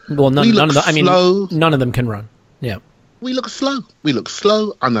it. Well, none of them. I mean, none of them can run. Yeah. We look slow. We look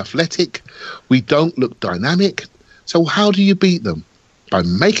slow, unathletic. We don't look dynamic. So how do you beat them? By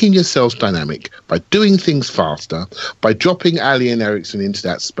making yourselves dynamic, by doing things faster, by dropping Ali and Eriksson into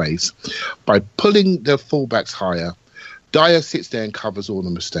that space, by pulling the fullbacks higher. Dyer sits there and covers all the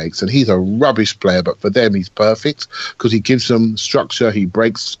mistakes, and he's a rubbish player, but for them he's perfect because he gives them structure, he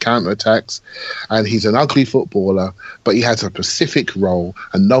breaks counter-attacks, and he's an ugly footballer, but he has a specific role,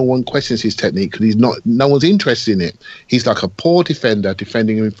 and no one questions his technique because no one's interested in it. He's like a poor defender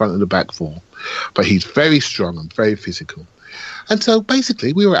defending him in front of the back four, but he's very strong and very physical. And so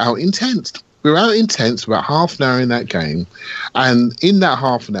basically we were out-intensed. We were out-intensed about half an hour in that game, and in that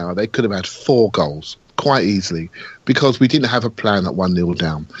half an hour they could have had 4 goals. Quite easily, because we didn't have a plan at 1-0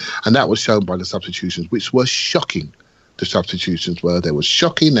 down. And that was shown by the substitutions, which were shocking. The substitutions were. They were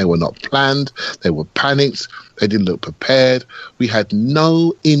shocking. They were not planned. They were panicked. They didn't look prepared. We had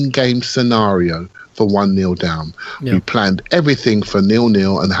no in-game scenario for 1-0 down. Yeah. We planned everything for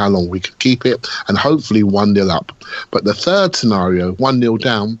 0-0 and how long we could keep it, and hopefully 1-0 up. But the third scenario, 1-0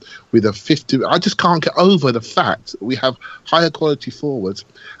 down, with a 50... I just can't get over the fact that we have higher quality forwards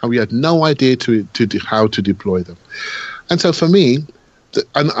and we had no idea how to deploy them. And so for me,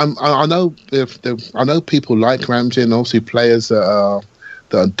 I know people like Ramsey, and obviously players that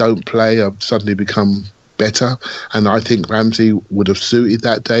don't play have suddenly become better, and I think Ramsey would have suited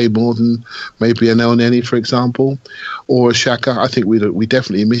that day more than maybe an El Neni, for example, or a Xhaka. I think we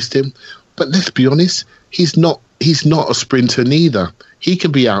definitely missed him. But let's be honest, he's not a sprinter neither. He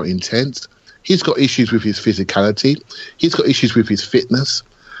can be out intense. He's got issues with his physicality. He's got issues with his fitness.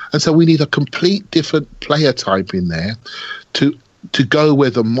 And so we need a complete different player type in there to go where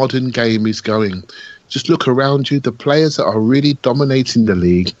the modern game is going. Just look around you. The players that are really dominating the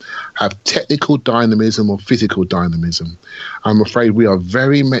league have technical dynamism or physical dynamism. I'm afraid we are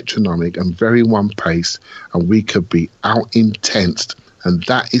very metronomic and very one-paced, and we could be out-intensed. And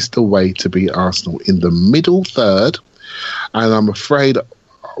that is the way to beat Arsenal, in the middle third. And I'm afraid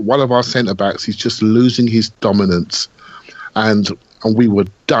one of our centre-backs is just losing his dominance. And we were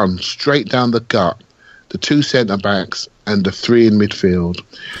done, straight down the gut. The 2 centre-backs and the 3 in midfield.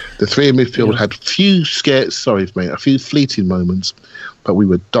 The 3 in midfield had a few fleeting moments, but we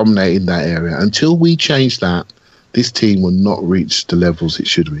were dominating that area. Until we change that, this team will not reach the levels it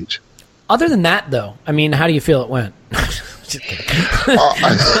should reach. Other than that, though, I mean, how do you feel it went? Just kidding.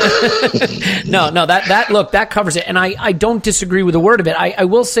 No, that covers it. And I don't disagree with a word of it. I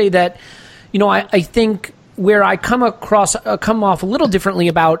will say that, I think where I come off a little differently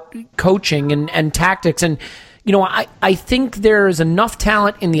about coaching and tactics, and I think there's enough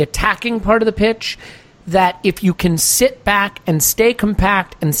talent in the attacking part of the pitch that if you can sit back and stay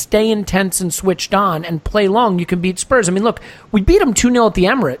compact and stay intense and switched on and play long, you can beat Spurs. I mean, look, we beat them 2-0 at the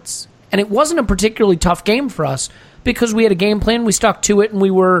Emirates, and it wasn't a particularly tough game for us because we had a game plan, we stuck to it, and we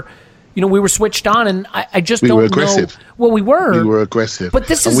were switched on, and I just don't know. We were aggressive. Well, we were aggressive. But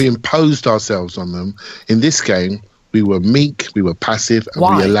we imposed ourselves on them. In this game, we were meek, we were passive,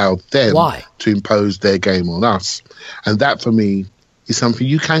 and we allowed them to impose their game on us. And that, for me, is something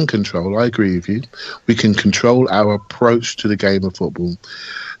you can control. I agree with you. We can control our approach to the game of football.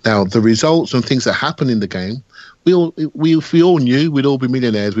 Now, the results and things that happen in the game, we all knew we'd all be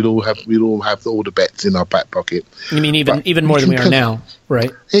millionaires. We'd all have all the bets in our back pocket. You mean even more than we are now,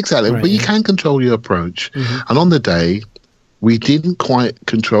 right? Exactly. Right, but you can control your approach. Mm-hmm. And on the day, we didn't quite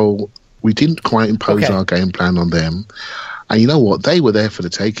impose our game plan on them. And you know what? They were there for the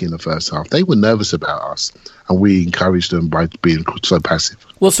taking in the first half. They were nervous about us, and we encouraged them by being so passive.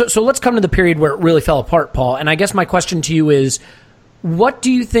 Well, so let's come to the period where it really fell apart, Paul. And I guess my question to you is, what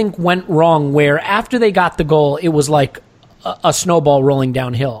do you think went wrong where after they got the goal, it was like a snowball rolling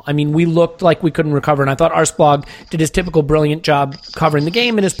downhill? I mean, we looked like we couldn't recover, and I thought Arsblog did his typical brilliant job covering the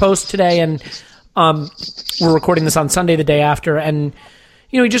game in his post today, and we're recording this on Sunday, the day after, and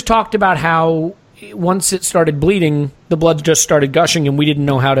he just talked about how once it started bleeding, the blood just started gushing, and we didn't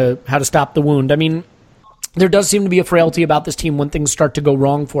know how to stop the wound. I mean, there does seem to be a frailty about this team when things start to go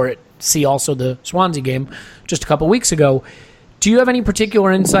wrong for it. See also the Swansea game just a couple weeks ago. Do you have any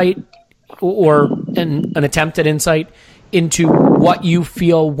particular insight or an attempt at insight into what you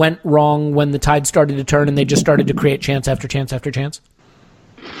feel went wrong when the tide started to turn and they just started to create chance after chance after chance?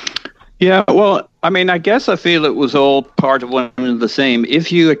 Yeah, well, I mean, I guess I feel it was all part of one and the same.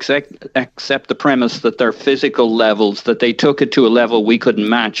 If you accept the premise that their physical levels, that they took it to a level we couldn't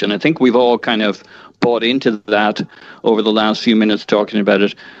match, and I think we've all kind of bought into that over the last few minutes talking about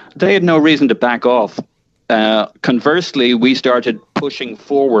it, they had no reason to back off. conversely, we started pushing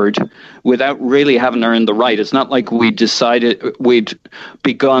forward without really having earned the right. It's not like we decided we'd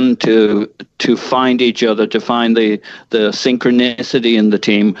begun to find each other, to find the synchronicity in the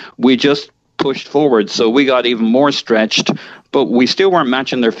team. We just pushed forward, so we got even more stretched, but we still weren't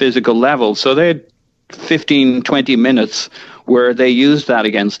matching their physical level. So they had 15, 20 minutes where they used that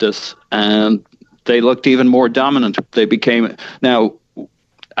against us, and they looked even more dominant. They became... Now,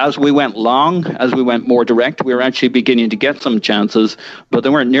 as we went more direct, we were actually beginning to get some chances, but they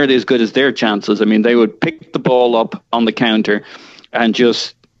weren't nearly as good as their chances. I mean, they would pick the ball up on the counter and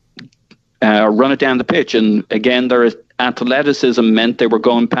just run it down the pitch. And again, their athleticism meant they were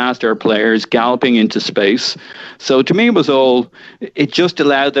going past our players, galloping into space. So to me, it just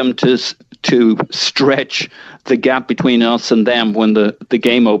allowed them to stretch the gap between us and them when the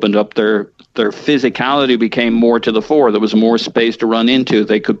game opened up. Their physicality became more to the fore. There was more space to run into.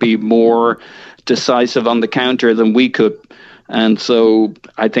 They could be more decisive on the counter than we could. And so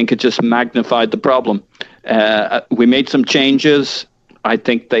I think it just magnified the problem. We made some changes. I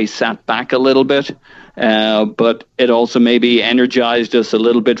think they sat back a little bit, but it also maybe energized us a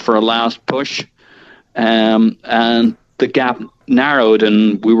little bit for a last push. And the gap narrowed,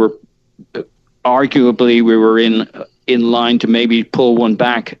 and we were in line to maybe pull one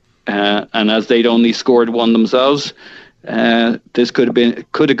back. And as they'd only scored one themselves, this could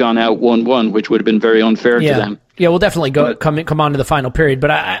have gone out 1-1, which would have been very unfair to them. Yeah, we'll definitely come on to the final period.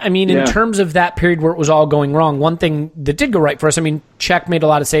 But I mean, in terms of that period where it was all going wrong, one thing that did go right for us, I mean, Czech made a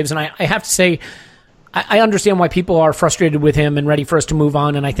lot of saves, and I have to say, I understand why people are frustrated with him and ready for us to move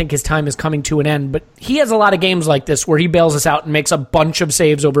on, and I think his time is coming to an end. But he has a lot of games like this where he bails us out and makes a bunch of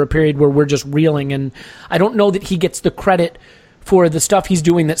saves over a period where we're just reeling, and I don't know that he gets the credit for the stuff he's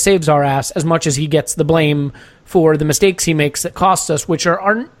doing that saves our ass as much as he gets the blame for the mistakes he makes that cost us, which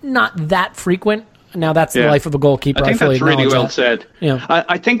are not that frequent. Now, that's the life of a goalkeeper. I think that's really well said. Yeah.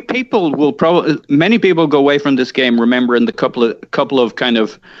 I think many people go away from this game remembering the couple of kind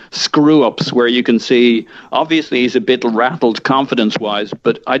of screw-ups where you can see, obviously he's a bit rattled confidence-wise,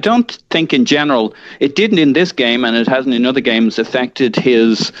 but I don't think in general, it didn't in this game, and it hasn't in other games, affected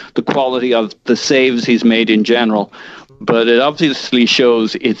the quality of the saves he's made in general. But it obviously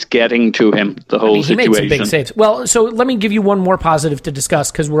shows it's getting to him, the whole situation. He made some big saves. Well, so let me give you one more positive to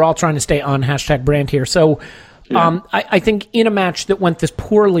discuss, because we're all trying to stay on #brand here. So I think in a match that went this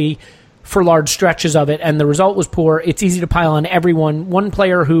poorly for large stretches of it, and the result was poor, it's easy to pile on everyone. One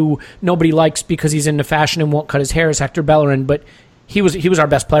player who nobody likes because he's into fashion and won't cut his hair is Hector Bellerin, but he was our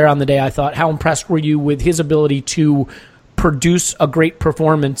best player on the day, I thought. How impressed were you with his ability to produce a great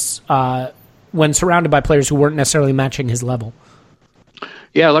performance when surrounded by players who weren't necessarily matching his level?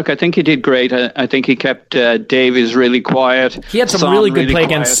 Yeah, look, I think he did great. I think he kept Davies really quiet. He had some really good play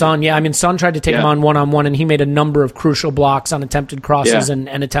against Son. Yeah, I mean, Son tried to take him on one-on-one, and he made a number of crucial blocks on attempted crosses and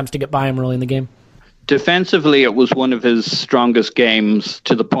attempts to get by him early in the game. Defensively, it was one of his strongest games,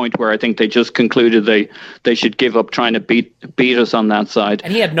 to the point where I think they just concluded they should give up trying to beat us on that side.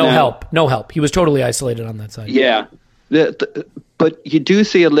 And he had no help. He was totally isolated on that side. Yeah. But you do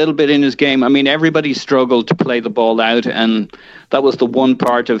see a little bit in his game. I mean, everybody struggled to play the ball out, and that was the one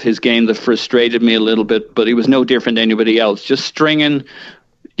part of his game that frustrated me a little bit, but he was no different than anybody else. Just stringing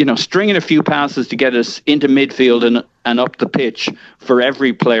a few passes to get us into midfield and up the pitch for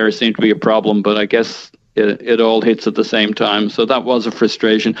every player seemed to be a problem, but I guess it all hits at the same time. So that was a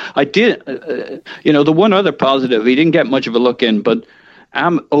frustration. I did, the one other positive, he didn't get much of a look in, but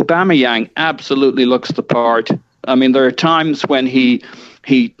Aubameyang absolutely looks the part. I mean, there are times when he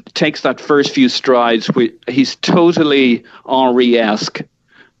takes that first few strides. He's totally Henry-esque,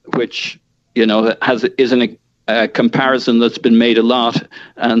 which isn't a comparison that's been made a lot,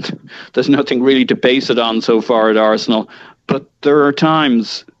 and there's nothing really to base it on so far at Arsenal. But there are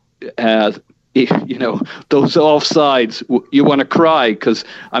times, those offsides, you want to cry, because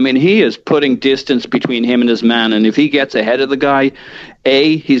I mean, he is putting distance between him and his man, and if he gets ahead of the guy,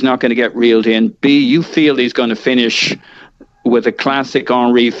 A, he's not going to get reeled in. B, you feel he's going to finish with a classic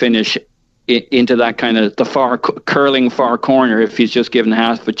Henry finish into that kind of the curling far corner if he's just given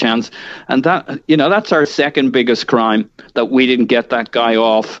half a chance. And that's our second biggest crime, that we didn't get that guy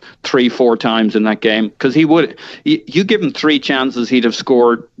off 3-4 times in that game, because you give him 3 chances, he'd have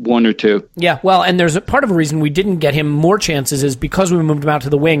scored 1 or 2. Yeah, well, and there's a part of a reason we didn't get him more chances is because we moved him out to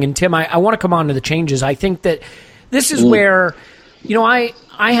the wing. And Tim, I want to come on to the changes. I think that this is where, I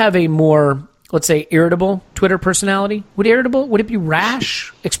have a more let's say, irritable Twitter personality? Would it be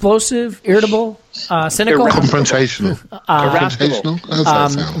rash, explosive, irritable, cynical? Confrontational. Confrontational? How's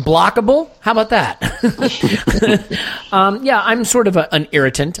that sound? Blockable? How about that? Yeah, I'm sort of an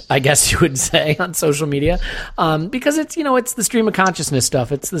irritant, I guess you would say, on social media, because it's the stream of consciousness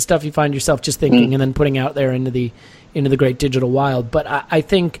stuff. It's the stuff you find yourself just thinking and then putting out there into the great digital wild. But I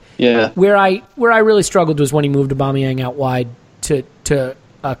think where I really struggled was when he moved Aubameyang out wide to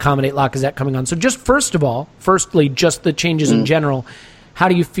accommodate Lacazette coming on. So just firstly, just the changes in general, how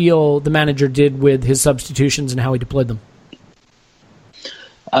do you feel the manager did with his substitutions and how he deployed them?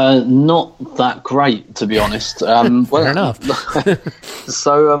 Not that great, to be honest. Fair enough.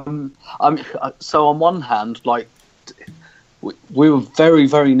 So on one hand, like, we were very,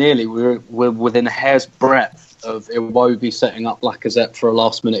 very nearly, we were within a hair's breadth of Iwobi setting up Lacazette for a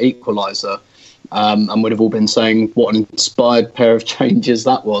last-minute equaliser. And would have all been saying what an inspired pair of changes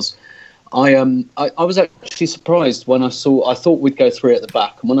that was. I was actually surprised when I thought we'd go 3 at the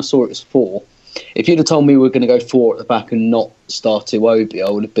back, and when I saw it was 4. If you'd have told me we were going to go 4 at the back and not start Iwobi, I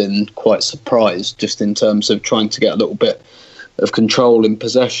would have been quite surprised, just in terms of trying to get a little bit of control in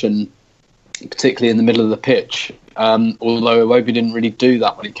possession, particularly in the middle of the pitch. Although Iwobi didn't really do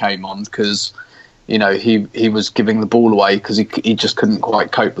that when he came on, because he was giving the ball away because he just couldn't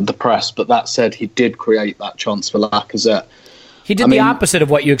quite cope with the press. But that said, he did create that chance for Lacazette. He did the opposite of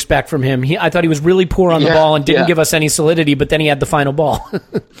what you expect from him. I thought he was really poor on the ball and didn't give us any solidity, but then he had the final ball.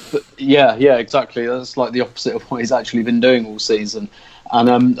 Yeah, exactly. That's like the opposite of what he's actually been doing all season.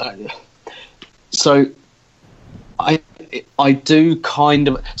 And so I do kind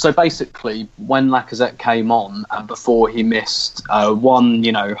of... So basically, when Lacazette came on, and before he missed one,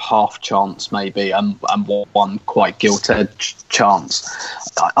 half chance maybe, and one quite gilt-edged chance,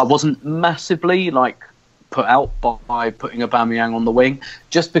 I wasn't massively, put out by putting Aubameyang on the wing,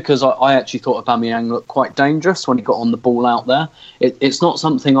 just because I actually thought Aubameyang looked quite dangerous when he got on the ball out there. It's not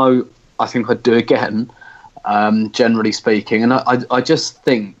something I think I'd do again, generally speaking. And I just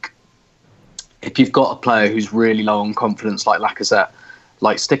think if you've got a player who's really low on confidence like Lacazette,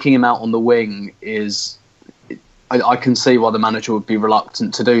 sticking him out on the wing is... I can see why the manager would be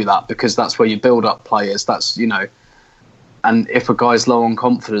reluctant to do that, because that's where you build up players. That's, and if a guy's low on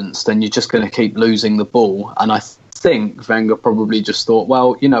confidence, then you're just going to keep losing the ball. And I think Wenger probably just thought,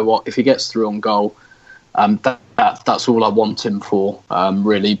 well, you know what, if he gets through on goal, that's all I want him for,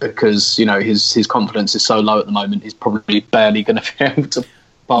 really, because, his confidence is so low at the moment, he's probably barely going to be able to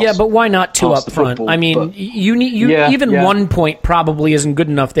pass. Yeah, but why not 2 up front? Football, you need 1 point probably isn't good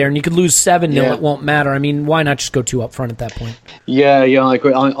enough there, and you could lose 7-0, it won't matter. Why not just go 2 up front at that point? Yeah, I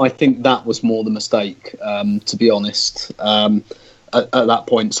agree. I think that was more the mistake, to be honest, at that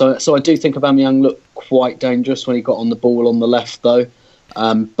point. So I do think Aubameyang looked quite dangerous when he got on the ball on the left, though.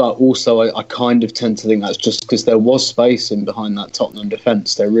 But also, I kind of tend to think that's just because there was space in behind that Tottenham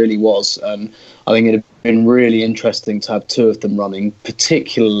defence. There really was. And I think it would have been really interesting to have 2 of them running,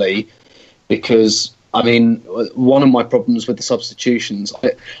 particularly because, one of my problems with the substitutions,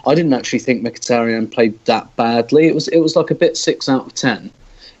 I didn't actually think Mkhitaryan played that badly. It was like a bit 6 out of 10.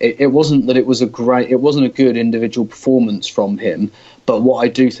 It wasn't that it wasn't a good individual performance from him, but what I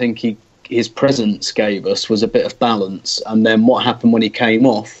do think his presence gave us was a bit of balance. And then what happened when he came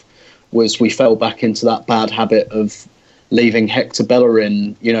off was we fell back into that bad habit of leaving Hector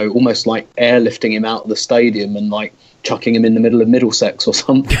Bellerin, almost like airlifting him out of the stadium and chucking him in the middle of Middlesex or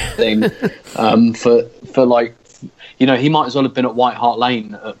something. He might as well have been at White Hart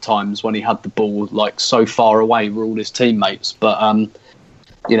Lane at times when he had the ball so far away with all his teammates. But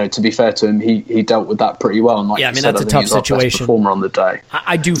to be fair to him, he dealt with that pretty well. And that's a tough situation. Performer on the day.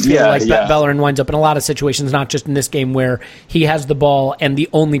 I do feel Bellerin winds up in a lot of situations, not just in this game, where he has the ball and the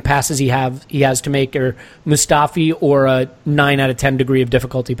only passes he has to make are Mustafi or a 9 out of 10 degree of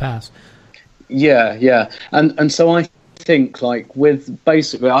difficulty pass. Yeah. And so I think with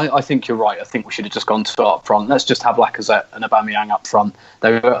basically, I think you're right. I think we should have just gone to up front. Let's just have Lacazette and Aubameyang up front.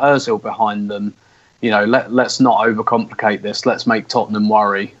 There were Ozil behind them. Let's not overcomplicate this. Let's make Tottenham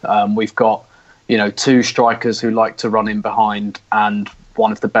worry. We've got, 2 strikers who like to run in behind, and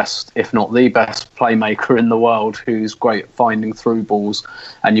one of the best, if not the best, playmaker in the world, who's great at finding through balls.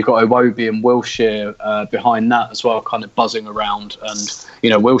 And you've got Iwobi and Wilshere behind that as well, kind of buzzing around. And,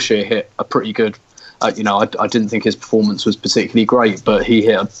 Wilshere hit a pretty good... I didn't think his performance was particularly great, but he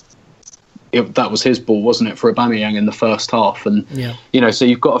hit that was his ball, wasn't it, for Aubameyang in the first half? And so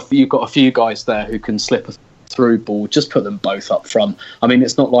you've got a few guys there who can slip a through ball. Just put them both up front.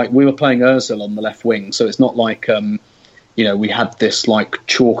 It's not like we were playing Ozil on the left wing, so it's not like we had this like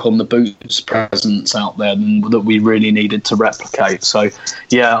chalk on the boots presence out there that we really needed to replicate. So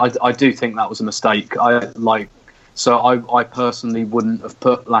yeah, I do think that was a mistake. I personally wouldn't have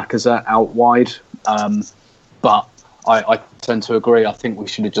put Lacazette out wide, but I tend to agree. I think we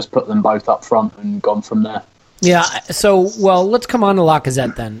should have just put them both up front and gone from there. Yeah, so, well, let's come on to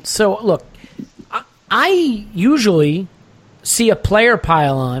Lacazette then. So, look, I usually see a player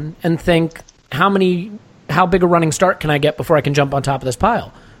pile on and think, how big a running start can I get before I can jump on top of this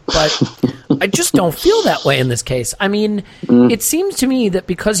pile? But I just don't feel that way in this case. I mean, it seems to me that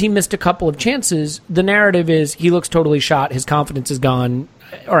because he missed a couple of chances, the narrative is he looks totally shot, his confidence is gone.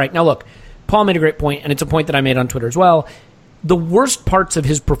 All right, now look, Paul made a great point, and it's a point that I made on Twitter as well. The worst parts of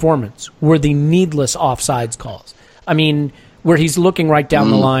his performance were the needless offsides calls. I mean, where he's looking right down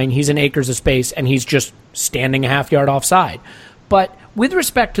the line, he's in acres of space, and he's just standing a half yard offside. But with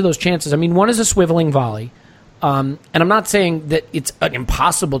respect to those chances, I mean, one is a swiveling volley, and I'm not saying that it's an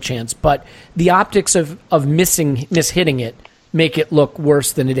impossible chance, but the optics of mishitting it make it look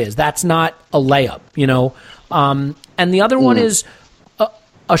worse than it is. That's not a layup, And the other one is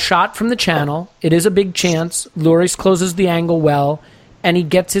a shot from the channel. It is a big chance. Lloris closes the angle well, and he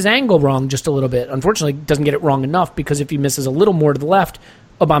gets his angle wrong just a little bit. Unfortunately, doesn't get it wrong enough, because if he misses a little more to the left,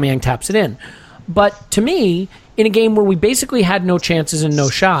 Aubameyang taps it in. But to me, in a game where we basically had no chances and no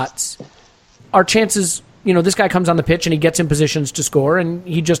shots, our chances, this guy comes on the pitch and he gets in positions to score, and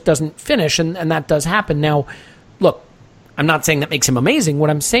he just doesn't finish, and that does happen. Now, look, I'm not saying that makes him amazing. What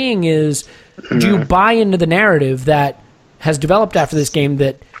I'm saying is, do you buy into the narrative that has developed after this game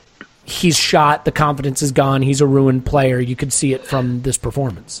that he's shot, the confidence is gone, he's a ruined player? You could see it from this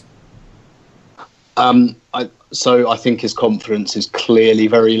performance. So I think his confidence is clearly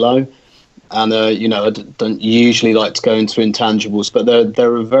very low, and I don't usually like to go into intangibles, but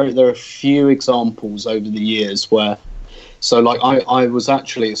there are a few examples over the years where, I was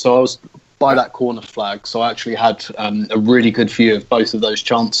by that corner flag, so I actually had a really good view of both of those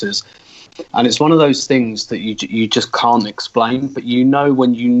chances. And it's one of those things that you just can't explain, but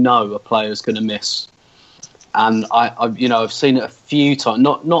when a player's going to miss. And I've seen it a few times,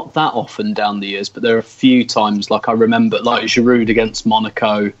 not that often down the years, but there are a few times. Like I remember, like Giroud against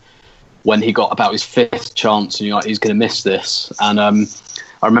Monaco, when he got about his fifth chance, and you're like, he's going to miss this. And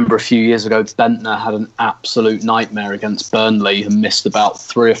I remember a few years ago, Bentner had an absolute nightmare against Burnley and missed about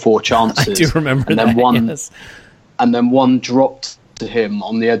 3 or 4 chances. I do remember and that. And then one dropped to him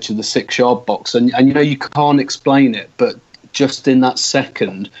on the edge of the 6-yard box, and you can't explain it, but just in that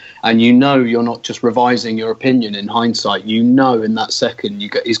second, and you're not just revising your opinion in hindsight, in that second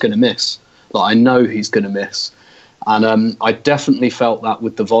he's going to miss. Like, I know he's going to miss, and I definitely felt that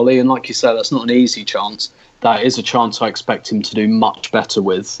with the volley. And like you said, that's not an easy chance. That is a chance I expect him to do much better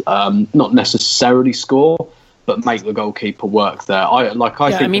with. Not necessarily score, but make the goalkeeper work there. I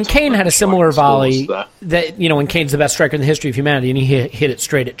mean, Kane had a similar volley that, when Kane's the best striker in the history of humanity, and he hit it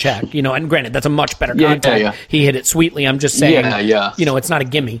straight at Czech, and granted, that's a much better contact. Yeah. He hit it sweetly. I'm just saying, it's not a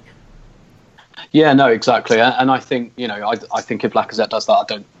gimme. Yeah, no, exactly. And I think, I think if Lacazette does that, I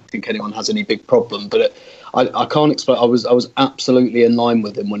don't think anyone has any big problem. But I can't explain. I was absolutely in line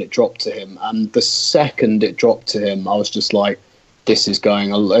with him when it dropped to him. And the second it dropped to him, I was just like, this is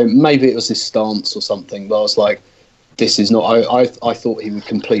going. Maybe it was his stance or something, but I was like, this is not. I thought he would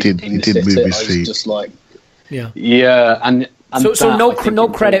completely miss it. I was just like, yeah. And so no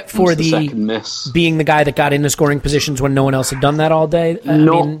credit for the being the guy that got into scoring positions when no one else had done that all day.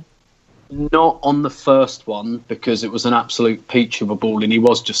 Not on the first one, because it was an absolute peach of a ball and he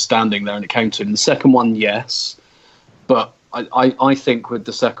was just standing there and it came to him. The second one, yes, but I think with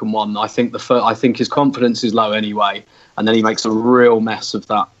the second one, I think his confidence is low anyway, and then he makes a real mess of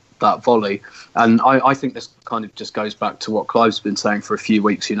that volley. And I think this kind of just goes back to what Clive's been saying for a few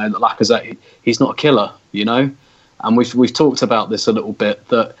weeks. That Lacazette, he's not a killer, and we've talked about this a little bit.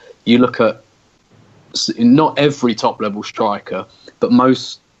 That you look at, not every top level striker, but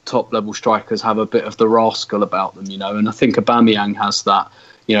most top level strikers have a bit of the rascal about them, and I think Aubameyang has that.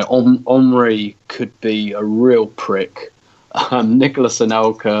 Omri could be a real prick. Nicolas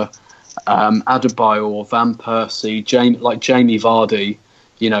Anelka, Adebayor, Van Persie, Jamie Vardy,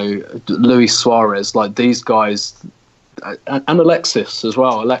 Luis Suarez, like these guys, and Alexis as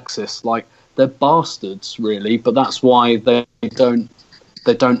well. They're bastards, really, but that's why they don't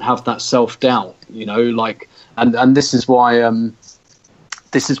have that self-doubt, and this is why.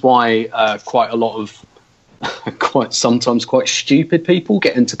 This is why quite a lot of sometimes quite stupid people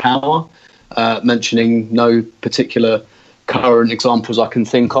get into power. Mentioning no particular current examples I can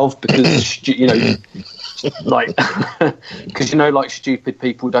think of, because stupid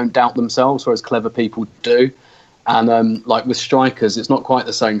people don't doubt themselves, whereas clever people do. And like with strikers, it's not quite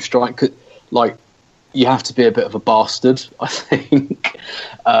the same. Like you have to be a bit of a bastard, I think,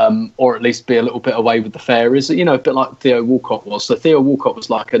 or at least be a little bit away with the fairies. You know, a bit like Theo Walcott was. So Theo Walcott was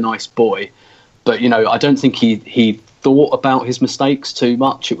like a nice boy, but you know, I don't think he thought about his mistakes too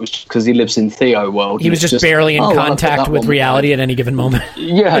much. It was because he lives in Theo world. He was just barely in contact with reality at any given moment.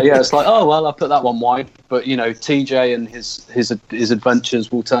 Yeah, it's like, oh well, I put that one wide, but you know, TJ and his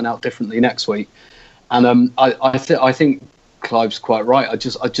adventures will turn out differently next week. And I think Clive's quite right. I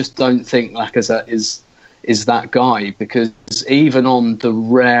just don't think Lacazette is that guy, because even on the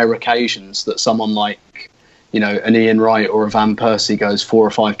rare occasions that someone like, you know, an Ian Wright or a Van Persie goes 4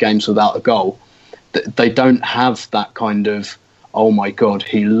 or 5 games without a goal, they don't have that kind of, oh my God,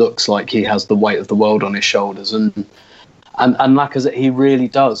 he looks like he has the weight of the world on his shoulders. And Lacazette, he really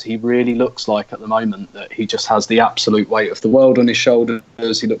does. He really looks like at the moment that he just has the absolute weight of the world on his shoulders.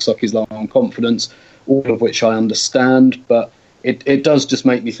 He looks like he's low on confidence, all of which I understand. But it does just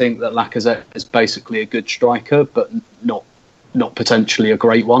make me think that Lacazette is basically a good striker, but not potentially a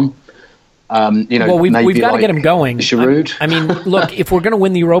great one. You know, well, we've got to get him going. Giroud. I mean, look, if we're going to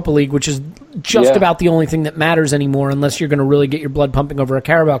win the Europa League, which is just about the only thing that matters anymore, unless you're going to really get your blood pumping over a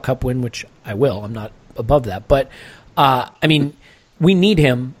Carabao Cup win, which I will. I'm not above that. But, I mean, we need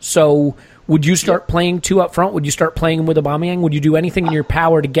him. So would you start playing 2 up front? Would you start playing him with Aubameyang? Would you do anything in your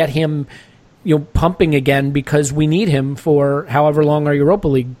power to get him, you know, pumping again? Because we need him for however long our Europa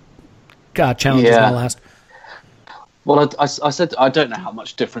League challenge is going to last. Well, I said I don't know how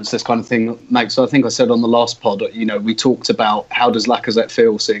much difference this kind of thing makes. So I think I said on the last pod, you know, we talked about how does Lacazette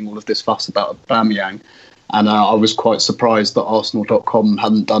feel seeing all of this fuss about Aubameyang, and I was quite surprised that Arsenal.com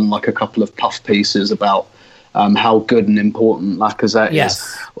hadn't done like a couple of puff pieces about how good and important Lacazette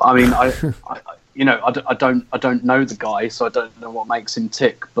is. I mean, I don't know the guy, so I don't know what makes him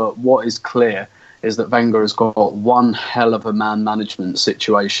tick. But what is clear is that Wenger has got one hell of a man management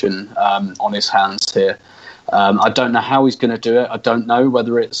situation on his hands here. I don't know how he's going to do it. I don't know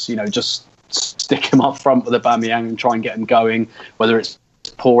whether it's, you know, just stick him up front with Aubameyang and try and get him going, whether it's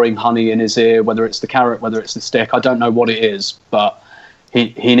pouring honey in his ear, whether it's the carrot, whether it's the stick. I don't know what it is, but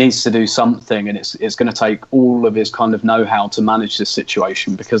he needs to do something, and it's going to take all of his kind of know-how to manage this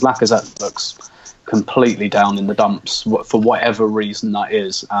situation, because Lacazette looks completely down in the dumps for whatever reason that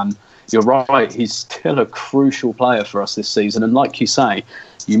is. And you're right, he's still a crucial player for us this season, and like you say,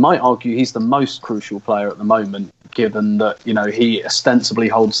 you might argue he's the most crucial player at the moment, given that, you know, he ostensibly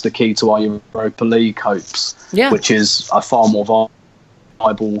holds the key to our Europa League hopes, which is a far more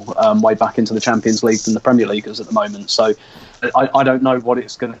viable way back into the Champions League than the Premier League is at the moment. So I don't know what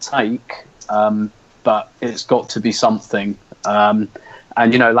it's going to take, but it's got to be something. And,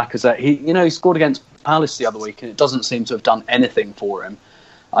 you know, Lacazette, he scored against Palace the other week, and it doesn't seem to have done anything for him.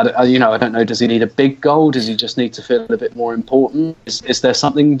 I don't know. Does he need a big goal? Does he just need to feel a bit more important? Is there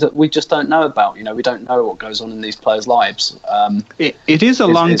something that we just don't know about? You know, we don't know what goes on in these players' lives. It is a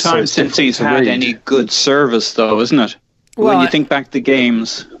long time since he's had any good service, though, isn't it? Well, when you think back to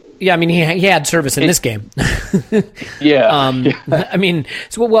games. Yeah, I mean, he had service in this game. Yeah. I mean,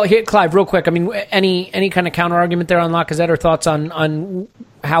 here, Clive, real quick. I mean, any kind of counter argument there on Lacazette, or thoughts on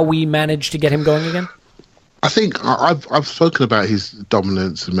how we managed to get him going again? I think I've spoken about his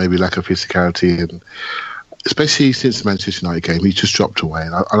dominance and maybe lack of physicality, and especially since the Manchester United game, he just dropped away,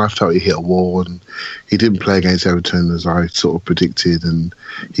 and I felt he hit a wall, and he didn't play against Everton as I sort of predicted, and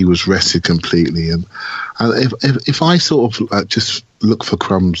he was rested completely. And if I sort of just look for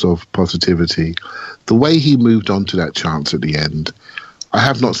crumbs of positivity, the way he moved on to that chance at the end, I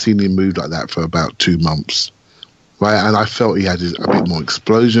have not seen him move like that for about 2 months. Right, and I felt he had a bit more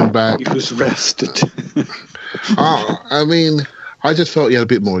explosion back. He was rested. I mean, I just felt he had a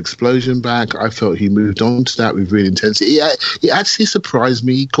bit more explosion back. I felt he moved on to that with real intensity. It actually surprised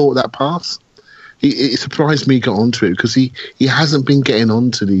me he caught that pass. It surprised me he got onto it, because he hasn't been getting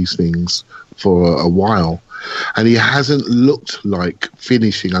onto these things for a while. And he hasn't looked like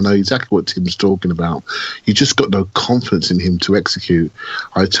finishing. I know exactly what Tim's talking about. You just got no confidence in him to execute.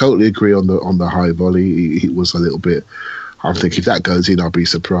 I totally agree on the high volley. It was a little bit. I think if that goes in, I'll be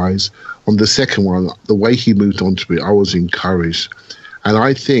surprised. On the second one, the way he moved on to it, I was encouraged. And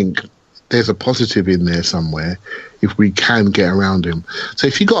I think there's a positive in there somewhere if we can get around him. So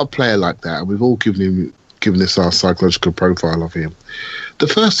if you got a player like that, and we've all given us our psychological profile of him, the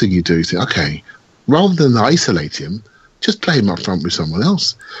first thing you do is think, okay, rather than isolate him, just play him up front with someone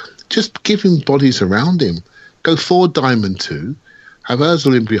else. Just give him bodies around him. Go forward diamond 2, have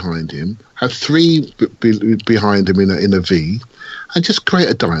Ozil in behind him, have 3 behind him in a V, and just create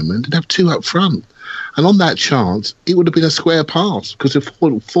a diamond and have 2 up front. And on that chance, it would have been a square pass, because the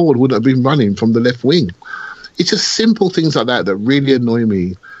forward wouldn't have been running from the left wing. It's just simple things like that that really annoy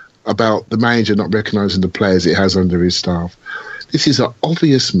me about the manager not recognising the players it has under his staff. This is an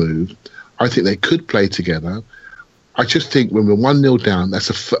obvious move. I think they could play together. I just think when we're 1-0 down,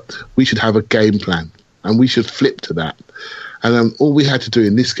 we should have a game plan, and we should flip to that. And all we had to do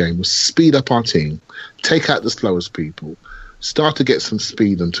in this game was speed up our team, take out the slowest people, start to get some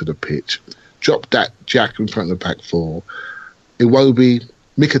speed onto the pitch, drop that Jack in front of the back four, Iwobi,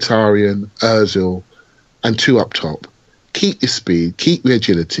 Mkhitaryan, Ozil, and 2 up top. Keep your speed, keep your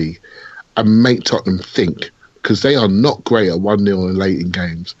agility, and make Tottenham think, because they are not great at 1-0 and late in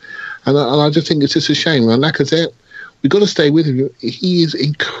games. And I just think it's just a shame. And Lacazette, we've got to stay with him. He is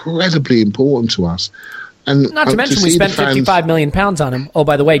incredibly important to us. And not to mention we spent £55 million on him. Oh,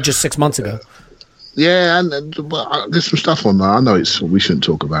 by the way, just 6 months ago. Yeah, and there's some stuff on there. I know we shouldn't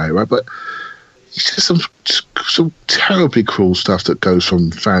talk about it, right? But it's just some terribly cruel stuff that goes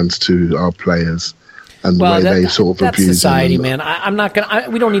from fans to our players. And the way they sort of abuse society, man. I'm not gonna.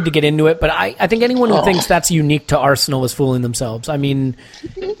 We don't need to get into it, but I think anyone who thinks that's unique to Arsenal is fooling themselves. I mean,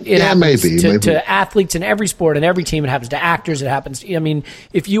 it happens to athletes in every sport and every team. It happens to actors. It happens. I mean,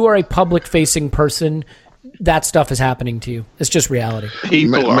 if you are a public-facing person, that stuff is happening to you. It's just reality.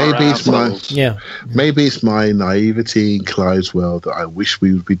 Maybe it's my naivety in Clive's world that I wish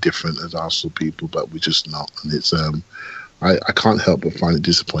we would be different as Arsenal people, but we're just not. And it's I can't help but find it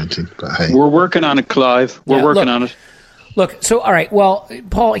disappointing. But hey, we're working on it, Clive. We're working on it. Look, so all right. Well,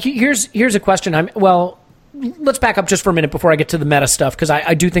 Paul, here's a question. Let's back up just for a minute before I get to the meta stuff, because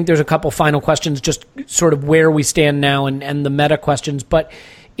I do think there's a couple final questions, just sort of where we stand now and the meta questions. But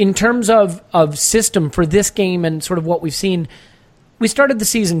in terms of system for this game and sort of what we've seen, we started the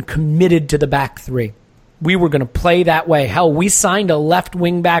season committed to the back three. We were going to play that way. Hell, we signed a left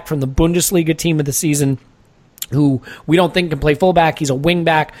wing back from the Bundesliga team of the season who we don't think can play fullback. He's a wing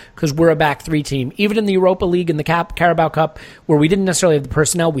back because we're a back three team. Even in the Europa League and the Carabao Cup, where we didn't necessarily have the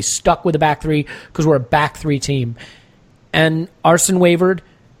personnel, we stuck with a back three because we're a back three team. And Arsene wavered,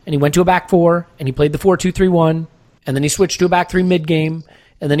 and he went to a back four, and he played the 4-2-3-1, and then he switched to a back three mid-game,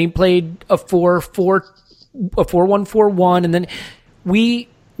 and then he played a 4-1-4-1, and then we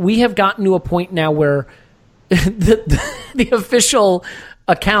have gotten to a point now where the official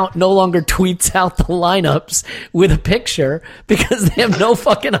account no longer tweets out the lineups with a picture because they have no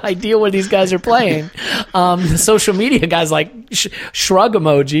fucking idea what these guys are playing. The social media guys like shrug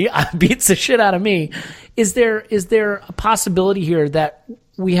emoji beats the shit out of me. Is there a possibility here that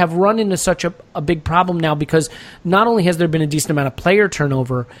we have run into such a big problem now because not only has there been a decent amount of player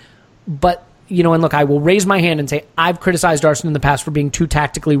turnover, but and look, I will raise my hand and say I've criticized Arsene in the past for being too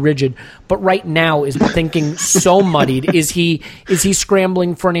tactically rigid, but right now is thinking so muddied. Is he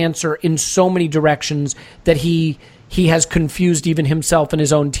scrambling for an answer in so many directions that he has confused even himself and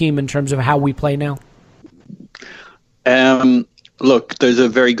his own team in terms of how we play now? Look, there's a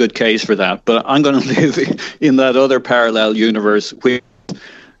very good case for that, but I'm going to live in that other parallel universe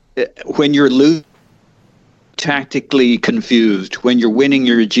when you're tactically confused, when you're winning,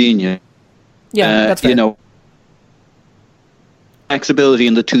 you're a genius. Yeah, that's fair. Flexibility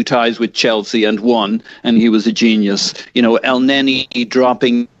in the 2 ties with Chelsea and won, and he was a genius. El Neni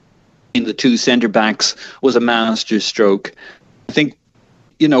dropping in the 2 centre backs was a masterstroke. I think,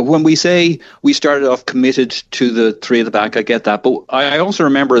 when we say we started off committed to the 3 at the back, I get that. But I also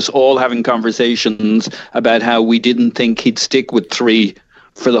remember us all having conversations about how we didn't think he'd stick with 3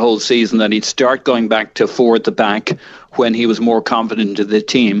 for the whole season, that he'd start going back to 4 at the back when he was more confident in the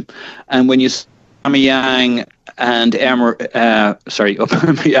team. And when you Aubameyang and Aubameyang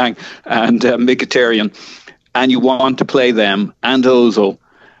and Mkhitaryan, and you want to play them and Ozil,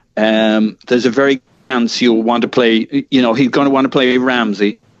 there's a very good chance you'll want to play. He's going to want to play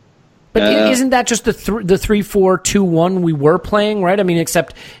Ramsey. But isn't that just the 3-4-2-1 we were playing, right? I mean,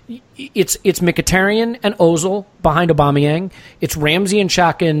 except it's Mkhitaryan and Ozil behind Aubameyang. It's Ramsey and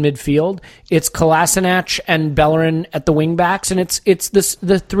Xhaka in midfield. It's Kolasinac and Bellerin at the wing backs, and it's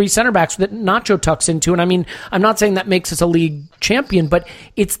the 3 center backs that Nacho tucks into. And I mean, I'm not saying that makes us a league champion, but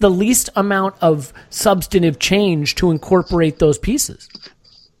it's the least amount of substantive change to incorporate those pieces.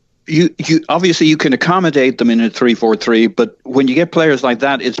 You obviously you can accommodate them in a 3-4-3, but when you get players like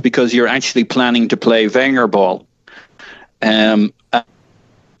that, it's because you're actually planning to play Wenger ball. You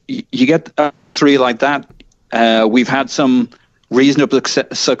get 3 like that. We've had some reasonable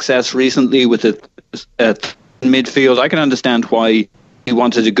success recently with the midfield. I can understand why he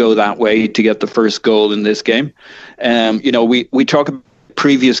wanted to go that way to get the first goal in this game. We talk about the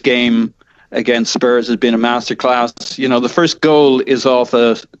previous game against Spurs has been a masterclass. The first goal is off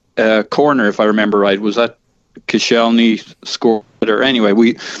a corner, if I remember right. Was that Koscielny scored? Or anyway,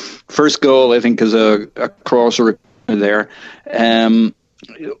 First goal, I think, is a crosser there.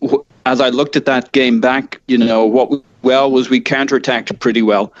 As I looked at that game back, we counter-attacked pretty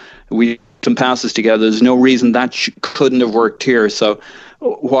well. We some passes together. There's no reason that couldn't have worked here. So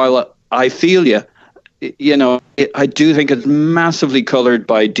while I feel you, I do think it's massively coloured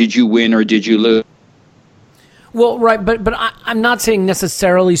by did you win or did you lose? Well, right, but I'm not saying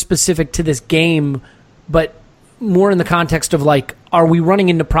necessarily specific to this game, but more in the context of, like, are we running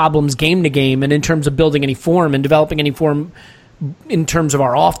into problems game to game, and in terms of building any form and developing any form in terms of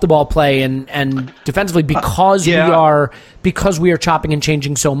our off-the-ball play and defensively because we are chopping and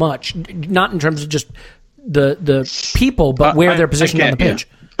changing so much, not in terms of just the people, but where they're positioned on the pitch.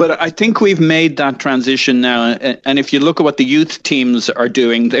 Yeah. But I think we've made that transition now, and if you look at what the youth teams are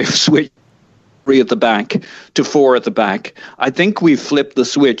doing, they've switched 3 at the back to 4 at the back. I think we've flipped the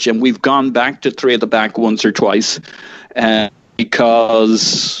switch and we've gone back to 3 at the back once or twice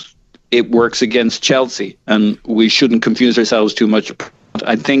because it works against Chelsea, and we shouldn't confuse ourselves too much.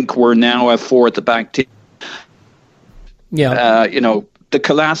 I think we're now a 4 at the back team. Yeah. The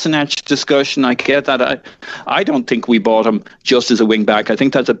Kolasinac discussion, I get that. I don't think we bought him just as a wing back. I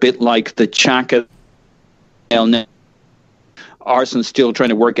think that's a bit like the Xhaka. Arsenal's still trying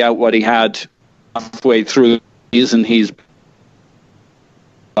to work out what he had halfway through the season. He's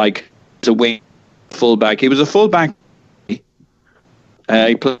like a wing fullback. He was a fullback. He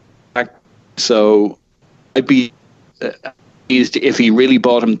played back, so I'd be pleased if he really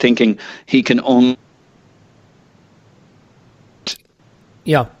bought him thinking he can only.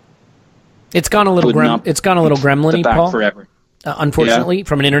 Yeah, it's gone a little gremlin-y, Paul. Forever. Unfortunately,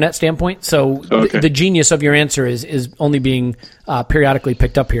 from an internet standpoint. So the genius of your answer is only being periodically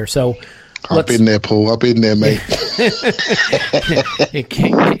picked up here. So I've been there, Paul. I've been there, mate.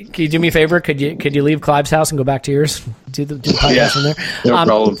 Can you do me a favor? Could you leave Clive's house and go back to yours? Do the podcast from there. No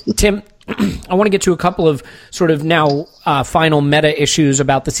problem. Tim, I want to get to a couple of sort of now final meta issues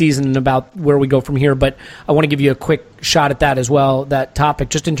about the season and about where we go from here, but I want to give you a quick shot at that as well, that topic,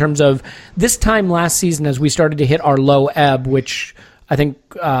 just in terms of this time last season as we started to hit our low ebb, which I think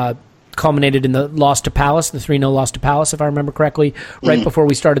culminated in the loss to Palace, the 3-0 loss to Palace, if I remember correctly, right before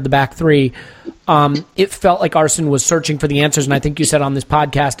we started the back three. It felt like Arsene was searching for the answers, and I think you said on this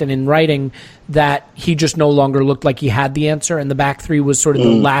podcast and in writing that he just no longer looked like he had the answer, and the back three was sort of the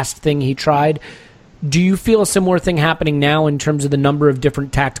last thing he tried. Do you feel a similar thing happening now in terms of the number of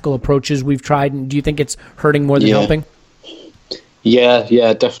different tactical approaches we've tried, and do you think it's hurting more than helping?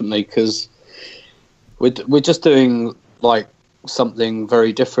 Yeah, definitely, because we're just doing like something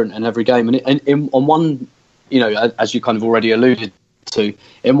very different in every game, and on one, as you kind of already alluded to,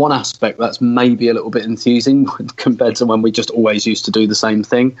 in one aspect that's maybe a little bit enthusing compared to when we just always used to do the same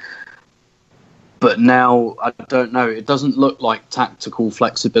thing. But now, I don't know, it doesn't look like tactical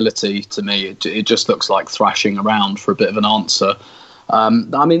flexibility to me. It just looks like thrashing around for a bit of an answer.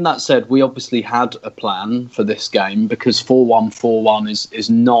 That said, we obviously had a plan for this game, because 4-1-4-1 is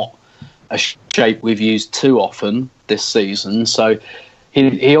not a shape we've used too often this season. So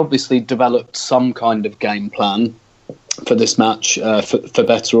he obviously developed some kind of game plan for this match, for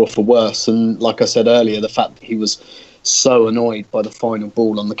better or for worse. And like I said earlier, the fact that he was so annoyed by the final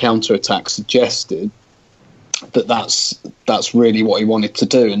ball on the counter-attack suggested that that's really what he wanted to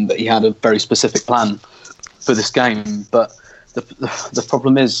do, and that he had a very specific plan for this game. But the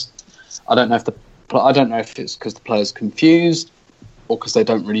problem is, I don't know if it's because the players confused, or because they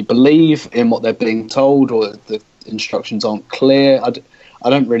don't really believe in what they're being told, or the instructions aren't clear. I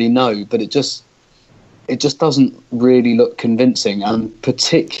don't really know, but it just doesn't really look convincing, and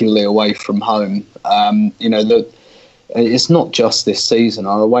particularly away from home. It's not just this season.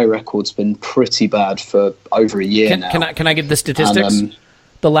 Our away record's been pretty bad for over a year now. Can I get the statistics?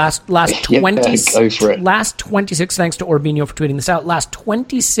 The last 26, last 26. Thanks to Orbino for tweeting this out. Last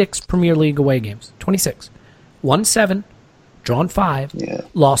 26 Premier League away games. 26, won 7, drawn 5,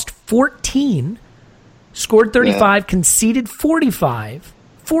 lost 14, scored 35, conceded 45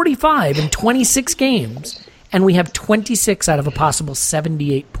 in 26 games, and we have 26 out of a possible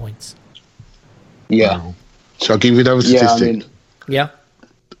 78 points. Yeah. Wow. So I'll give you another statistic.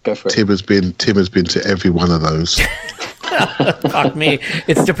 Go for it. Tim has been to every one of those. Fuck me.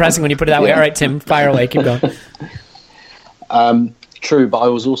 It's depressing when you put it that way. All right, Tim, fire away. Keep going. True, but I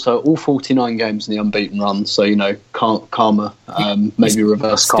was also all 49 games in the unbeaten run, so, karma, maybe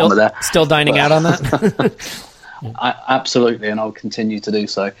reverse karma there. Still dining out on that? Absolutely, and I'll continue to do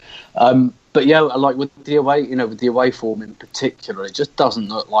so. But yeah, like with the away form in particular, it just doesn't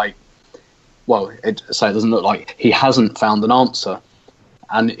look like, it doesn't look like he hasn't found an answer.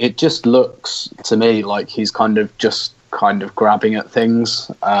 And it just looks to me like he's kind of just kind of grabbing at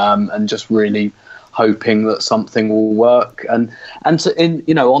things and just really hoping that something will work. And on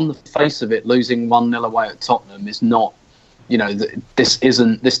the face of it, losing 1-0 away at Tottenham is not, this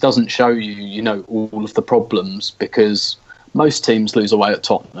doesn't show you, all of the problems, because most teams lose away at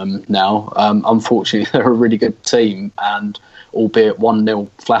Tottenham now. Unfortunately, they're a really good team, and albeit 1-0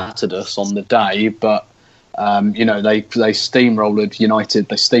 flattered us on the day, but they steamrolled United,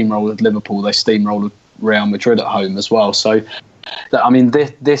 they steamrolled Liverpool, they steamrolled Real Madrid at home as well. So,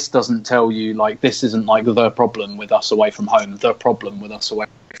 this doesn't tell you, this isn't the problem with us away from home. The problem with us away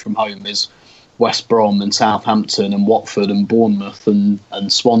from home is West Brom and Southampton and Watford and Bournemouth and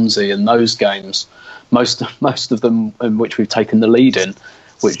Swansea and those games. Most of them in which we've taken the lead in,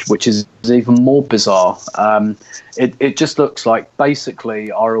 which is even more bizarre. It just looks like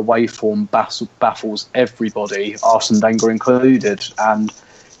basically our away form baffles everybody, Arsene Wenger included, and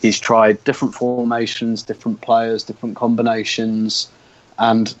he's tried different formations, different players, different combinations,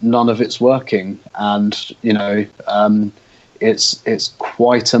 and none of it's working. And it's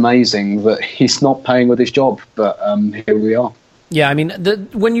quite amazing that he's not paying with his job, but here we are. Yeah,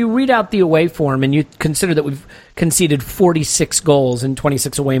 when you read out the away form and you consider that we've conceded 46 goals in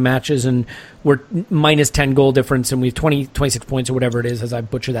 26 away matches and we're minus 10 goal difference and we have 26 points or whatever it is, as I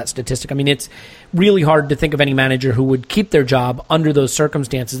butcher that statistic. It's really hard to think of any manager who would keep their job under those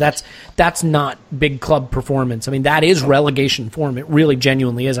circumstances. That's not big club performance. That is relegation form. It really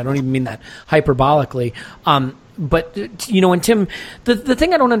genuinely is. I don't even mean that hyperbolically. But, and Tim, the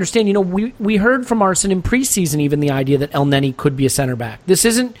thing I don't understand, we heard from Arsene in preseason even the idea that El Neni could be a center back. This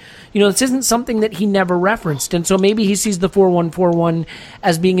isn't something that he never referenced. And so maybe he sees the 4-1-4-1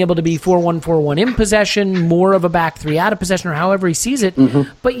 as being able to be 4-1-4-1 in possession, more of a back three out of possession, or however he sees it.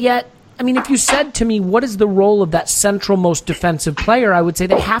 Mm-hmm. But yet, if you said to me, what is the role of that central most defensive player, I would say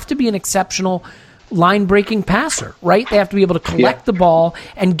they have to be an exceptional line-breaking passer, right? They have to be able to collect the ball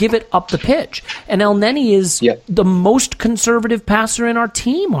and give it up the pitch. And El Neni is the most conservative passer in our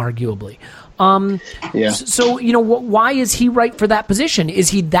team, arguably. So, why is he right for that position? Is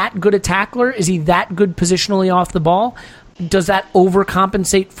he that good a tackler? Is he that good positionally off the ball? Does that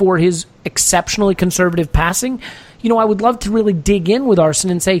overcompensate for his exceptionally conservative passing? I would love to really dig in with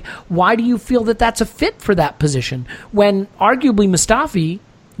Arsene and say, why do you feel that that's a fit for that position? When arguably Mustafi,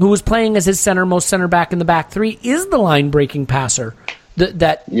 who was playing as his most center back in the back three, is the line-breaking passer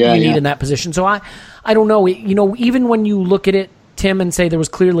that you need in that position. So I don't know. Even when you look at it, Tim, and say there was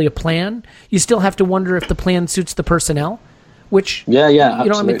clearly a plan, you still have to wonder if the plan suits the personnel, which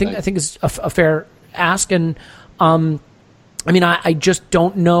absolutely. I think is a fair ask. And I just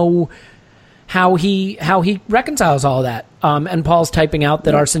don't know how he reconciles all that. And Paul's typing out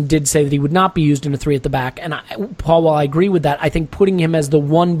that Arsene did say that he would not be used in a three at the back. And Paul, while I agree with that, I think putting him as the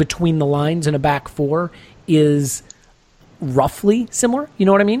one between the lines in a back four is roughly similar. You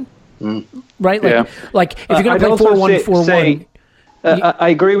know what I mean? Right? Like if you're going to play 4-1-4-1. I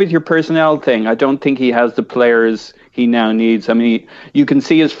agree with your personnel thing. I don't think he has the players he now needs. You can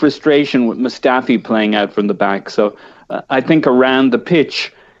see his frustration with Mustafi playing out from the back. So I think around the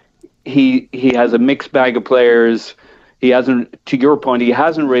pitch, he has a mixed bag of players. He hasn't, to your point, he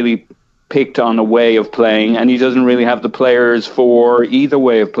hasn't really picked on a way of playing, and he doesn't really have the players for either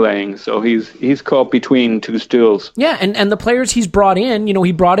way of playing. So he's caught between two stools. Yeah, and the players he's brought in,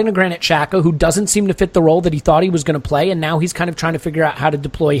 he brought in a Granit Xhaka who doesn't seem to fit the role that he thought he was going to play, and now he's kind of trying to figure out how to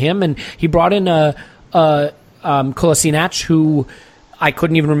deploy him. And he brought in Kolasinac, who I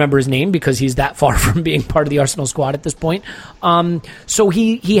couldn't even remember his name because he's that far from being part of the Arsenal squad at this point. So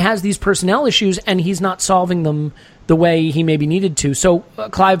he has these personnel issues, and he's not solving them the way he maybe needed to. So,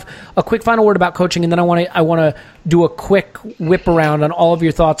 Clive, a quick final word about coaching, and then I want to do a quick whip around on all of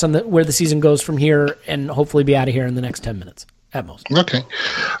your thoughts on where the season goes from here, and hopefully be out of here in the next 10 minutes at most. Okay.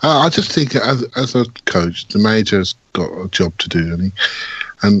 I just think as a coach, the manager's got a job to do,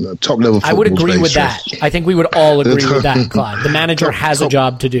 and top level football. I would agree with stressful. That. I think we would all agree with that, Clive. The manager has a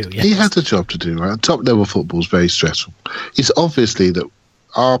job to do. Yes. He has a job to do, right? Top level football is very stressful. It's obviously that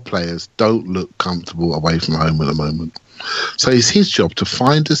our players don't look comfortable away from home at the moment. So it's his job to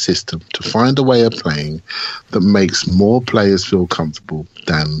find a system, to find a way of playing that makes more players feel comfortable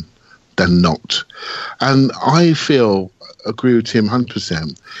than not. And I agree with Tim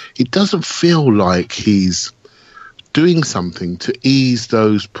 100%. It doesn't feel like he's doing something to ease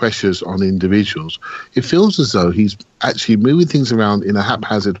those pressures on individuals. It feels as though he's actually moving things around in a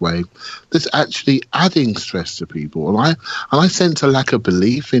haphazard way that's actually adding stress to people. And I sense a lack of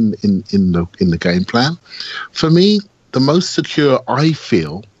belief in the game plan. For me, the most secure I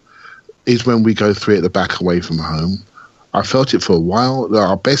feel is when we go three at the back away from home. I felt it for a while.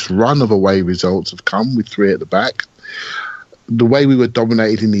 Our best run of away results have come with three at the back. The way we were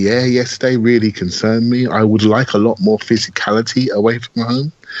dominated in the air yesterday really concerned me. I would like a lot more physicality away from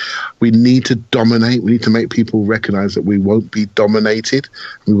home. We need to dominate. We need to make people recognise that we won't be dominated.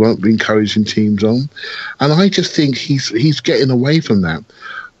 We won't be encouraging teams on. And I just think he's getting away from that.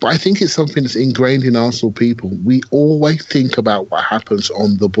 But I think it's something that's ingrained in Arsenal people. We always think about what happens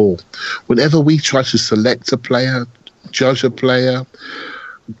on the ball. Whenever we try to select a player, judge a player,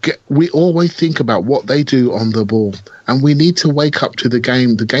 we always think about what they do on the ball. And we need to wake up to the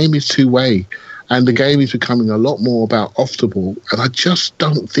game. The game is two-way. And the game is becoming a lot more about off the ball. And I just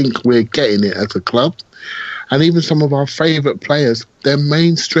don't think we're getting it as a club. And even some of our favourite players, their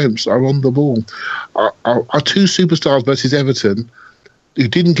main strengths are on the ball. Our two superstars versus Everton, who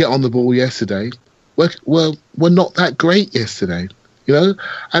didn't get on the ball yesterday, were not that great yesterday. You know?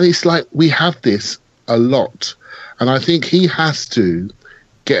 And it's like we have this a lot. And I think he has to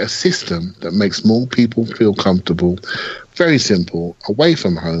get a system that makes more people feel comfortable. Very simple. Away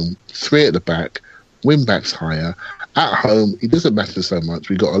from home, 3 at the back, win backs higher. At home, it doesn't matter so much.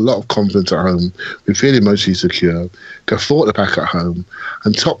 We've got a lot of confidence at home. We feel emotionally secure. Go 4 at the back at home.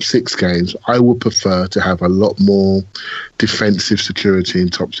 And top 6 games, I would prefer to have a lot more defensive security in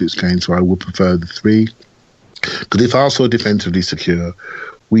top 6 games. So I would prefer the 3. Because if Arsenal are defensively secure,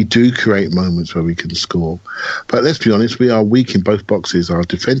 we do create moments where we can score. But let's be honest, we are weak in both boxes. Our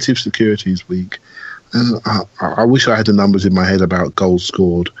defensive security is weak. And I wish I had the numbers in my head about goals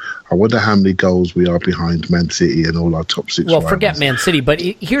scored. I wonder how many goals we are behind Man City and all our top 6 Well, rivals. forget Man City, but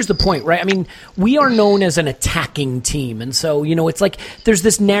here's the point, right? I mean, we are known as an attacking team. And so, it's like there's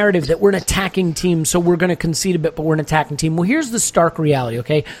this narrative that we're an attacking team, so we're going to concede a bit, but we're an attacking team. Well, here's the stark reality,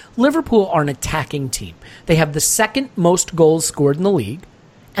 okay? Liverpool are an attacking team. They have the 2nd most goals scored in the league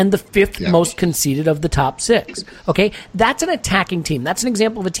and the 5th most conceded of the top 6. Okay? That's an attacking team. That's an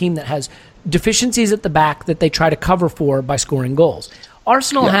example of a team that has deficiencies at the back that they try to cover for by scoring goals.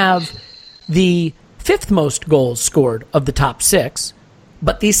 Arsenal have the 5th most goals scored of the top 6,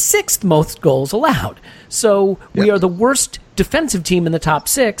 but the 6th most goals allowed. So we are the worst defensive team in the top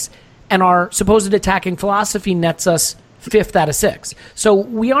 6, and our supposed attacking philosophy nets us 5th out of 6. So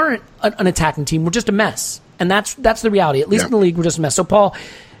we aren't an attacking team. We're just a mess. And that's the reality. At least in the league, we're just a mess. So, Paul,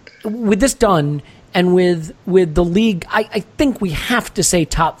 with this done, and with the league, I think we have to say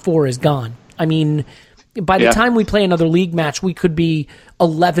top 4 is gone. I mean, by the time we play another league match, we could be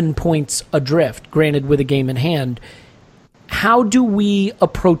 11 points adrift, granted with a game in hand. How do we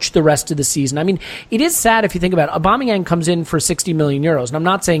approach the rest of the season? I mean, it is sad if you think about it. Aubameyang comes in for 60 million euros, and I'm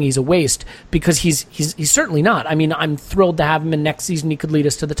not saying he's a waste, because he's certainly not. I mean, I'm thrilled to have him, and next season he could lead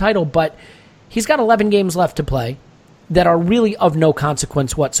us to the title, but he's got 11 games left to play that are really of no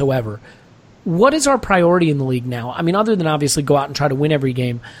consequence whatsoever. What is our priority in the league now? I mean, other than obviously go out and try to win every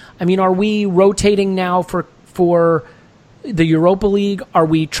game. I mean, are we rotating now for the Europa League? Are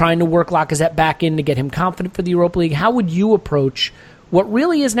we trying to work Lacazette back in to get him confident for the Europa League? How would you approach what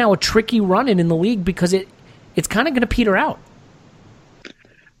really is now a tricky run-in in the league, because it's kind of going to peter out?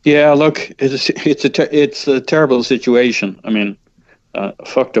 Yeah, look, it's a terrible situation. I mean,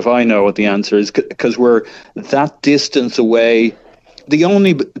 fucked if I know what the answer is, because we're that distance away. The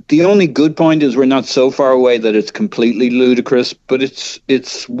only good point is we're not so far away that it's completely ludicrous, but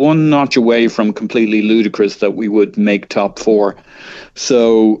it's one notch away from completely ludicrous that we would make top 4.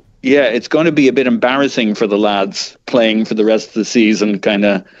 So yeah, it's going to be a bit embarrassing for the lads playing for the rest of the season, kind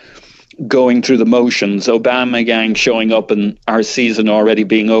of going through the motions. Aubameyang showing up and our season already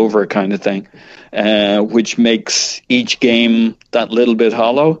being over, kind of thing, which makes each game that little bit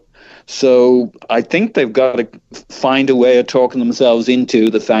hollow. So I think they've got to find a way of talking themselves into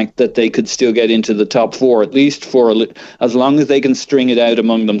the fact that they could still get into the top 4, at least for as long as they can string it out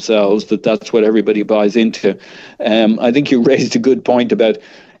among themselves, that's what everybody buys into. I think you raised a good point about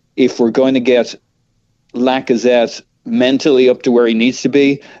if we're going to get Lacazette mentally up to where he needs to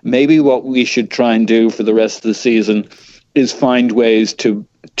be, maybe what we should try and do for the rest of the season is find ways to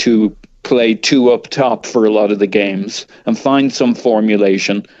play 2 up top for a lot of the games and find some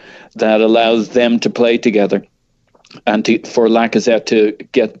formulation that allows them to play together and for Lacazette to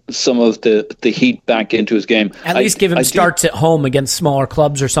get some of the heat back into his game. At least give him starts at home against smaller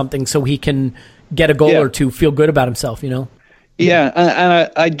clubs or something so he can get a goal or two, feel good about himself, Yeah,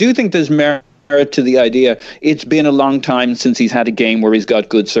 and I do think there's merit to the idea. It's been a long time since he's had a game where he's got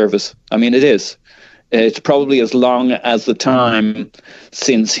good service. I mean, it is. It's probably as long as the time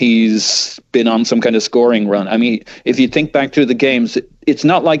since he's been on some kind of scoring run. I mean, if you think back through the games, it's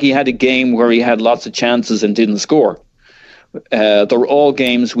not like he had a game where he had lots of chances and didn't score. They're all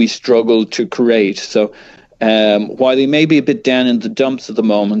games we struggled to create. So while he may be a bit down in the dumps at the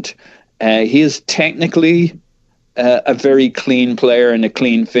moment, he is technically a very clean player and a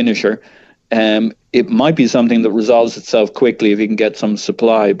clean finisher. It might be something that resolves itself quickly if he can get some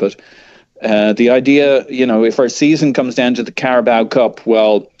supply. But the idea, if our season comes down to the Carabao Cup,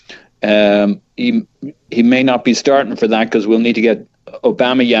 well, he may not be starting for that because we'll need to get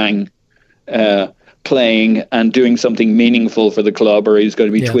Aubameyang playing and doing something meaningful for the club, or he's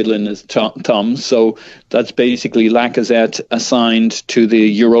going to be twiddling his thumbs. So that's basically Lacazette assigned to the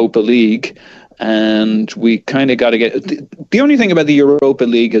Europa League. And we kind of got to get... The only thing about the Europa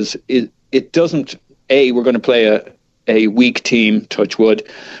League is it doesn't... we're going to play a weak team, touch wood,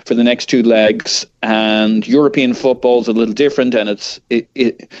 for the next two legs. And European football is a little different, and it's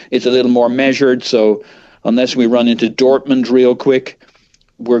a little more measured. So unless we run into Dortmund real quick,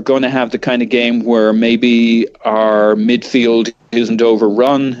 we're going to have the kind of game where maybe our midfield isn't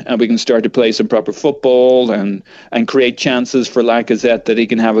overrun and we can start to play some proper football and create chances for Lacazette that he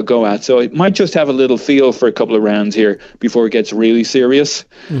can have a go at. So it might just have a little feel for a couple of rounds here before it gets really serious.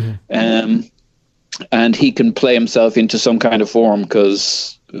 Mm-hmm. And he can play himself into some kind of form,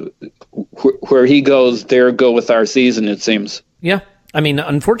 because where he goes, there go with our season, it seems. Yeah. I mean,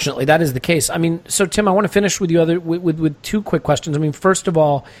 unfortunately, that is the case. I mean, so Tim, I want to finish with you with two quick questions. I mean, first of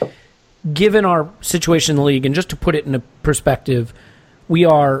all, given our situation in the league, and just to put it in a perspective, we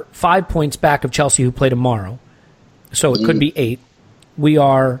are 5 points back of Chelsea, who play tomorrow. So it could be 8. We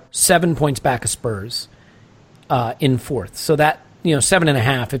are 7 points back of Spurs in fourth. So that,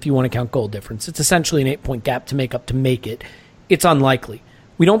 7.5 if you want to count goal difference. It's essentially an 8-point gap to make it. It's unlikely.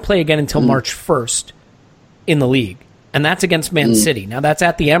 We don't play again until March 1st in the league. And that's against Man City. Now, that's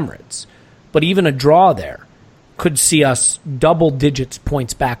at the Emirates. But even a draw there could see us double digits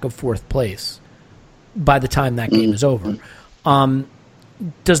points back of fourth place by the time that game is over.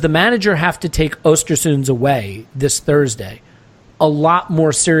 Does the manager have to take Östersunds away this Thursday a lot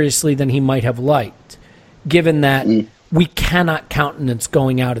more seriously than he might have liked, given that we cannot countenance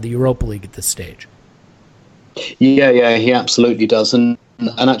going out of the Europa League at this stage? Yeah, he absolutely does. And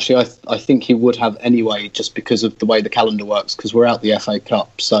actually, I think he would have anyway, just because of the way the calendar works, because we're out the FA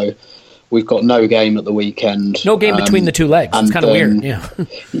Cup. So we've got no game at the weekend. No game between the two legs. It's kind of weird.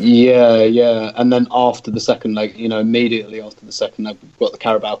 Yeah. And then after the second leg, immediately after the second leg, we've got the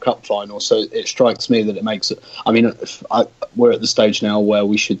Carabao Cup final. So it strikes me that it makes it... I mean, we're at the stage now where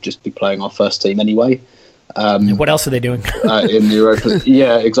we should just be playing our first team anyway. What else are they doing? In the Europa?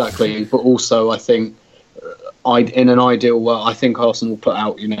 Yeah, exactly. But also, I think... in an ideal world, I think Arsenal will put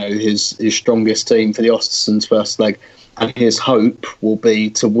out, his strongest team for the Östersunds first leg, and his hope will be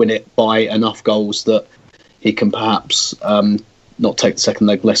to win it by enough goals that he can perhaps not take the second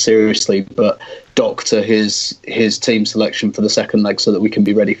leg less seriously, but doctor his team selection for the second leg so that we can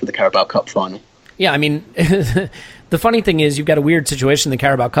be ready for the Carabao Cup final. Yeah, I mean, the funny thing is you've got a weird situation in the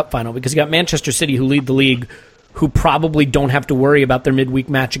Carabao Cup final, because you got Manchester City, who lead the league, who probably don't have to worry about their midweek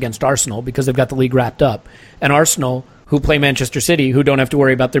match against Arsenal because they've got the league wrapped up. And Arsenal, who play Manchester City, who don't have to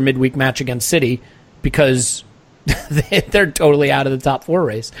worry about their midweek match against City because they're totally out of the top 4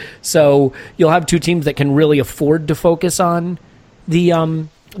 race. So you'll have two teams that can really afford to focus on the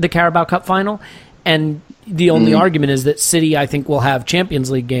Carabao Cup final. And the only argument is that City, I think, will have Champions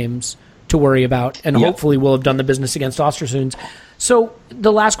League games to worry about, and hopefully will have done the business against Östersunds. So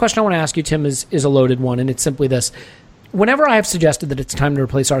the last question I want to ask you, Tim, is a loaded one, and it's simply this. Whenever I have suggested that it's time to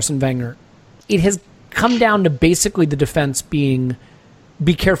replace Arsene Wenger, it has come down to basically the defense being,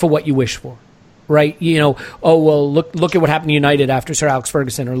 be careful what you wish for, right? Look at what happened to United after Sir Alex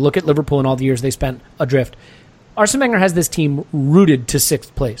Ferguson, or look at Liverpool and all the years they spent adrift. Arsene Wenger has this team rooted to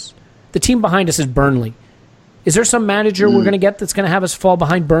 6th place. The team behind us is Burnley. Is there some manager we're going to get that's going to have us fall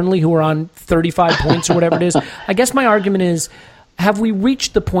behind Burnley, who are on 35 points or whatever it is? I guess my argument is, have we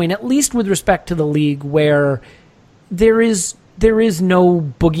reached the point, at least with respect to the league, where there is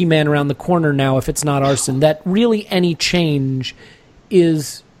no boogeyman around the corner now, if it's not Arsene, that really any change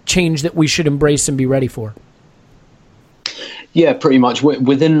is change that we should embrace and be ready for? Yeah, pretty much.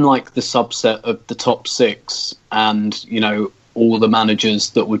 Within the subset of the top 6 and, all the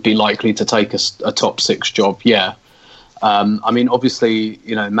managers that would be likely to take a top 6 job, yeah. I mean, obviously,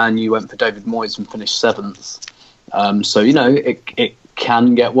 Man U went for David Moyes and finished 7th. So, it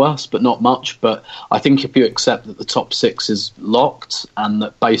can get worse, but not much. But I think if you accept that the top 6 is locked and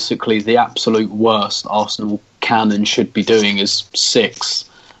that basically the absolute worst Arsenal can and should be doing is 6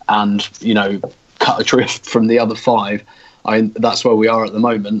 and, cut adrift from the other 5, that's where we are at the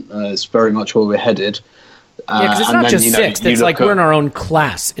moment. It's very much where we're headed. Yeah, because it's not just 6th. It's like we're in our own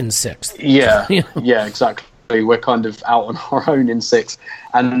class in 6th. Yeah, yeah, exactly. We're kind of out on our own in 6th.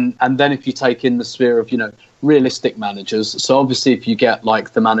 And then if you take in the sphere of, realistic managers, so obviously if you get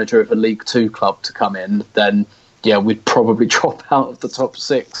the manager of a League 2 club to come in, then we'd probably drop out of the top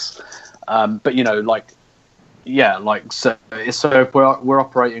 6. But so if we're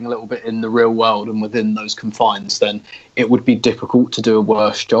operating a little bit in the real world and within those confines, then it would be difficult to do a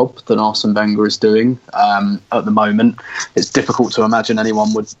worse job than Arsene Wenger is doing at the moment. It's difficult to imagine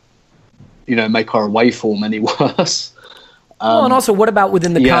anyone would, make our away form any worse. And also, what about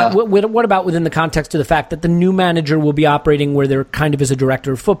within the what about within the context of the fact that the new manager will be operating where there kind of is a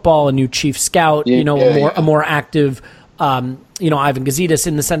director of football, a new chief scout, a more active. Ivan Gazidis,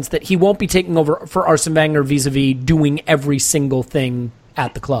 in the sense that he won't be taking over for Arsene Wenger vis-a-vis doing every single thing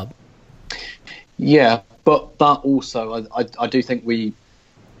at the club. Yeah, but also I do think we,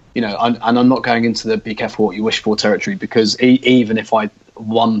 and I'm not going into the be careful what you wish for territory, because even if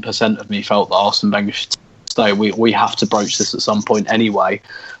 1% of me felt that Arsene Wenger should stay, we have to broach this at some point anyway.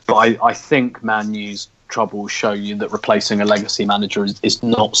 But I think Man U's troubles show you that replacing a legacy manager is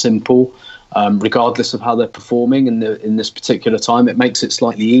not simple. Regardless of how they're performing in this particular time, it makes it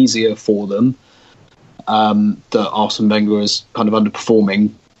slightly easier for them that Arsene Wenger is kind of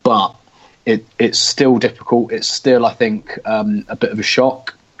underperforming, but it's still difficult. It's still, I think, a bit of a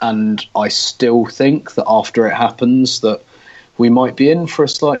shock, and I still think that after it happens that we might be in for a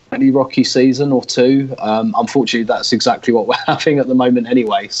slightly rocky season or two. Unfortunately, that's exactly what we're having at the moment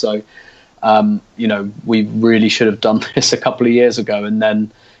anyway. So, we really should have done this a couple of years ago, and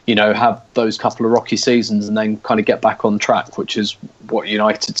then have those couple of rocky seasons and then kind of get back on track, which is what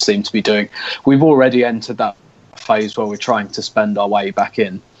United seem to be doing. We've already entered that phase where we're trying to spend our way back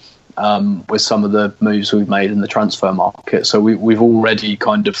in with some of the moves we've made in the transfer market. So we've already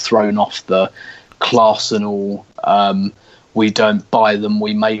kind of thrown off the Arsenal. We don't buy them,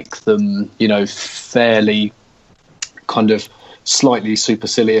 we make them, fairly kind of slightly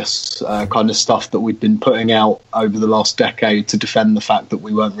supercilious kind of stuff that we've been putting out over the last decade to defend the fact that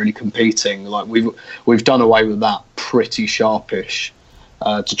we weren't really competing. Like we've done away with that pretty sharpish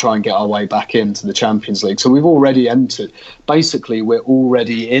to try and get our way back into the Champions League. So we've already entered. Basically, we're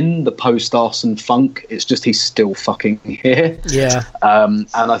already in the post-Arsene funk. It's just he's still fucking here. Yeah. And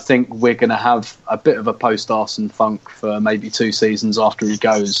I think we're going to have a bit of a post-Arsene funk for maybe 2 seasons after he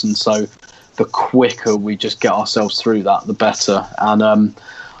goes. And so the quicker we just get ourselves through that, the better. And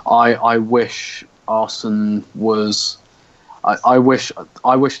I wish Arsene was. I wish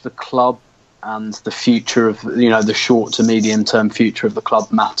the club and the future of the short to medium term future of the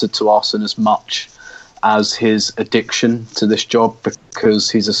club mattered to Arsene as much as his addiction to this job,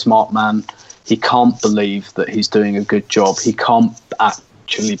 because he's a smart man. He can't believe that he's doing a good job. He can't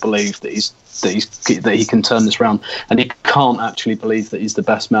actually believe that he can turn this around, and he can't actually believe that he's the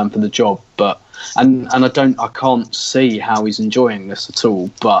best man for the job. But I can't see how he's enjoying this at all.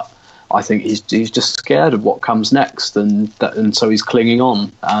 But I think he's just scared of what comes next, and so he's clinging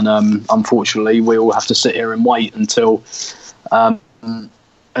on. And unfortunately, we all have to sit here and wait until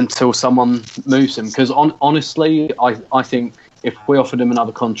someone moves him. Because honestly, I think if we offered him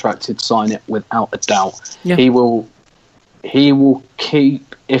another contract, he'd sign it without a doubt. Yeah. He will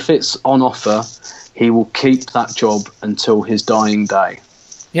keep, if it's on offer, he will keep that job until his dying day.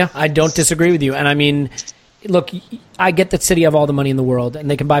 Yeah, I don't disagree with you. And I mean, look, I get that City have all the money in the world and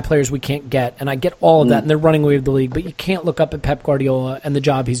they can buy players we can't get, and I get all of that, and they're running away with the league, but you can't look up at Pep Guardiola and the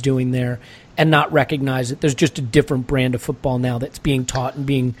job he's doing there and not recognize that there's just a different brand of football now that's being taught and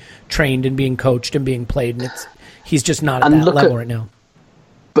being trained and being coached and being played, and he's just not at that level right now.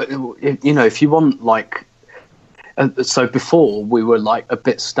 But, if you want, so before we were a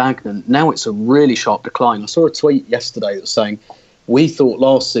bit stagnant, now it's a really sharp decline. I saw a tweet yesterday that was saying, we thought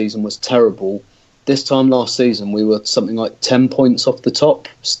last season was terrible. This time last season, we were something like 10 points off the top,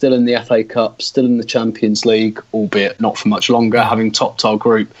 still in the FA Cup, still in the Champions League, albeit not for much longer, having topped our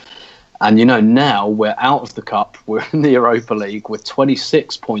group. And, now we're out of the Cup, we're in the Europa League, we're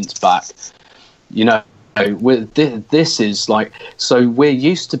 26 points back. This is so we're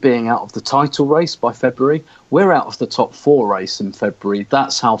used to being out of the title race by February. We're out of the top 4 race in February.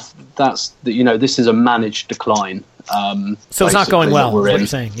 This is a managed decline. So it's not going well, is what you're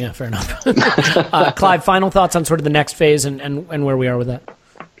saying. Yeah, fair enough. Clive, final thoughts on sort of the next phase and where we are with that?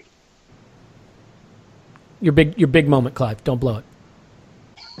 Your big moment, Clive. Don't blow it.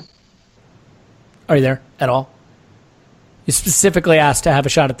 Are you there at all? You specifically asked to have a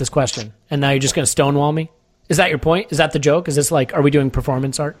shot at this question, and now you're just going to stonewall me? Is that your point? Is that the joke? Is this are we doing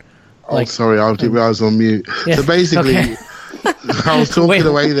performance art? Sorry, I didn't realize I was on mute. Yeah, so basically, okay. I was talking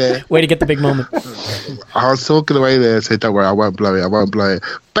away there. Way to get the big moment. I was talking away there and said, don't worry, I won't blow it.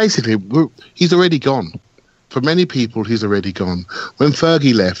 Basically, he's already gone. For many people, he's already gone. When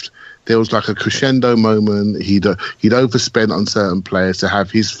Fergie left, there was like a crescendo moment. He'd overspent on certain players to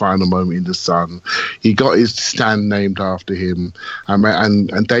have his final moment in the sun. He got his stand named after him,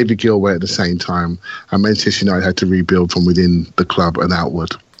 and David Gill went at the same time. And Manchester United had to rebuild from within the club and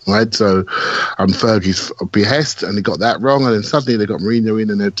outward. Right, so Fergie's behest, and they got that wrong, and then suddenly they got Mourinho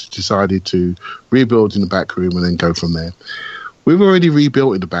in, and they decided to rebuild in the back room and then go from there. We've already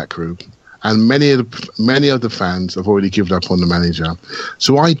rebuilt in the back room, and many of the fans have already given up on the manager.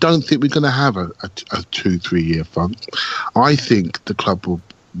 So I don't think we're going to have a 2-3 year fun. I think the club will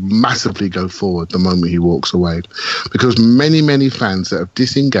massively go forward the moment he walks away, because many fans that have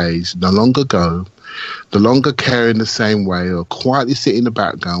disengaged no longer go, no longer care in the same way, or quietly sit in the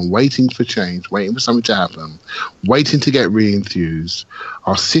background waiting for change, waiting for something to happen, waiting to get re-enthused,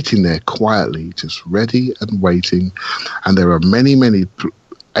 are sitting there quietly just ready and waiting. And there are many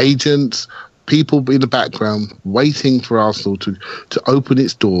agents, people in the background waiting for Arsenal to open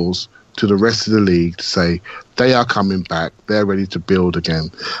its doors to the rest of the league, to say they are coming back, they're ready to build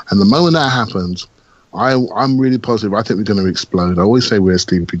again. And the moment that happens, I'm really positive. I think we're going to explode. I always say we're a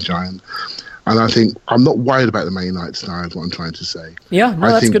sleeping giant. And I think I'm not worried about the Man United style, is what I'm trying to say. Yeah, no,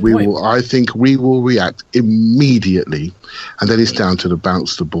 that's a good point. I think we will react immediately, and then it's down to the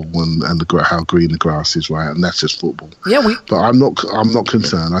bounce the ball and how green the grass is, right? And that's just football. Yeah, but I'm not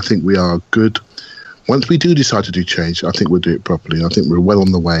concerned. I think we are good. Once we do decide to do change, I think we'll do it properly. I think we're well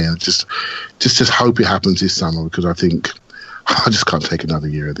on the way, and just hope it happens this summer, because I think I just can't take another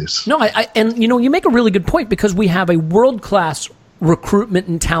year of this. No, and you make a really good point, because we have a world-class recruitment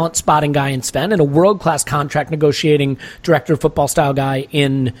and talent spotting guy in Sven, and a world-class contract negotiating director of football style guy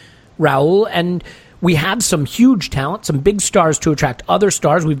in Raul. And we have some huge talent, some big stars to attract other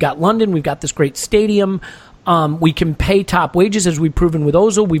stars. We've got London. We've got this great stadium. We can pay top wages, as we've proven with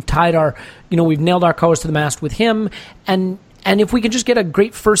Ozil. We've tied we've nailed our colors to the mast with him. And if we can just get a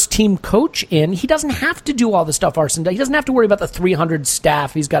great first-team coach in, he doesn't have to do all the stuff Arsene does. He doesn't have to worry about the 300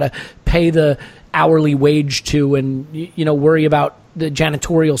 staff he's got to pay the hourly wage to, and worry about the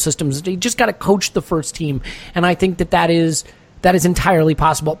janitorial systems. He just got to coach the first team, and I think that is entirely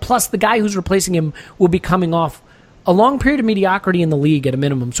possible. Plus, the guy who's replacing him will be coming off a long period of mediocrity in the league at a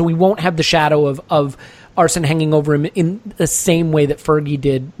minimum, so we won't have the shadow of Arsene hanging over him in the same way that Fergie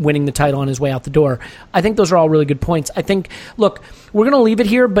did, winning the title on his way out the door. I think those are all really good points. I think, look, we're going to leave it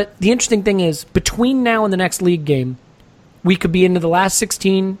here, but the interesting thing is, between now and the next league game, we could be into the last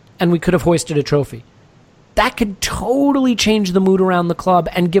 16, and we could have hoisted a trophy. That could totally change the mood around the club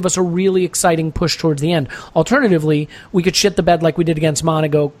and give us a really exciting push towards the end. Alternatively, we could shit the bed like we did against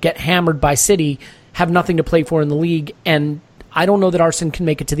Monaco, get hammered by City, have nothing to play for in the league, and I don't know that Arsene can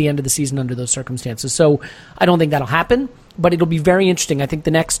make it to the end of the season under those circumstances. So I don't think that'll happen, but it'll be very interesting. I think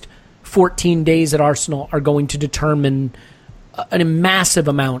the next 14 days at Arsenal are going to determine a massive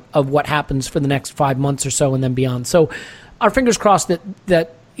amount of what happens for the next 5 months or so and then beyond. So our fingers crossed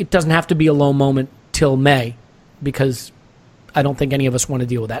that it doesn't have to be a low moment till May, because I don't think any of us want to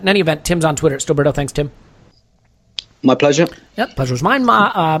deal with that. In any event, Tim's on Twitter at Stilberto. Thanks, Tim. My pleasure. Yep, pleasure was mine.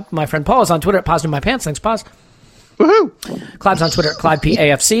 My friend Paul is on Twitter at Positive My Pants. Thanks, Paz. Woohoo! Clive's on Twitter at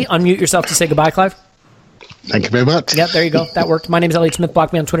ClivePAFC. Unmute yourself to say goodbye, Clive. Thank you very much. Yep, there you go. That worked. My name is Elliot Smith.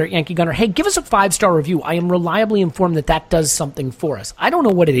 Block me on Twitter at Yankee Gunner. Hey, give us a 5-star review. I am reliably informed that does something for us. I don't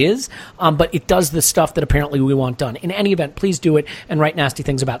know what it is, but it does the stuff that apparently we want done. In any event, please do it and write nasty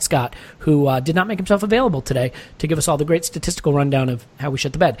things about Scott, who did not make himself available today to give us all the great statistical rundown of how we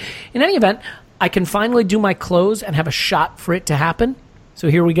shit the bed. In any event, I can finally do my close and have a shot for it to happen. So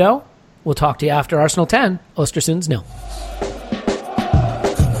here we go. We'll talk to you after Arsenal 10, Ostersunds 0.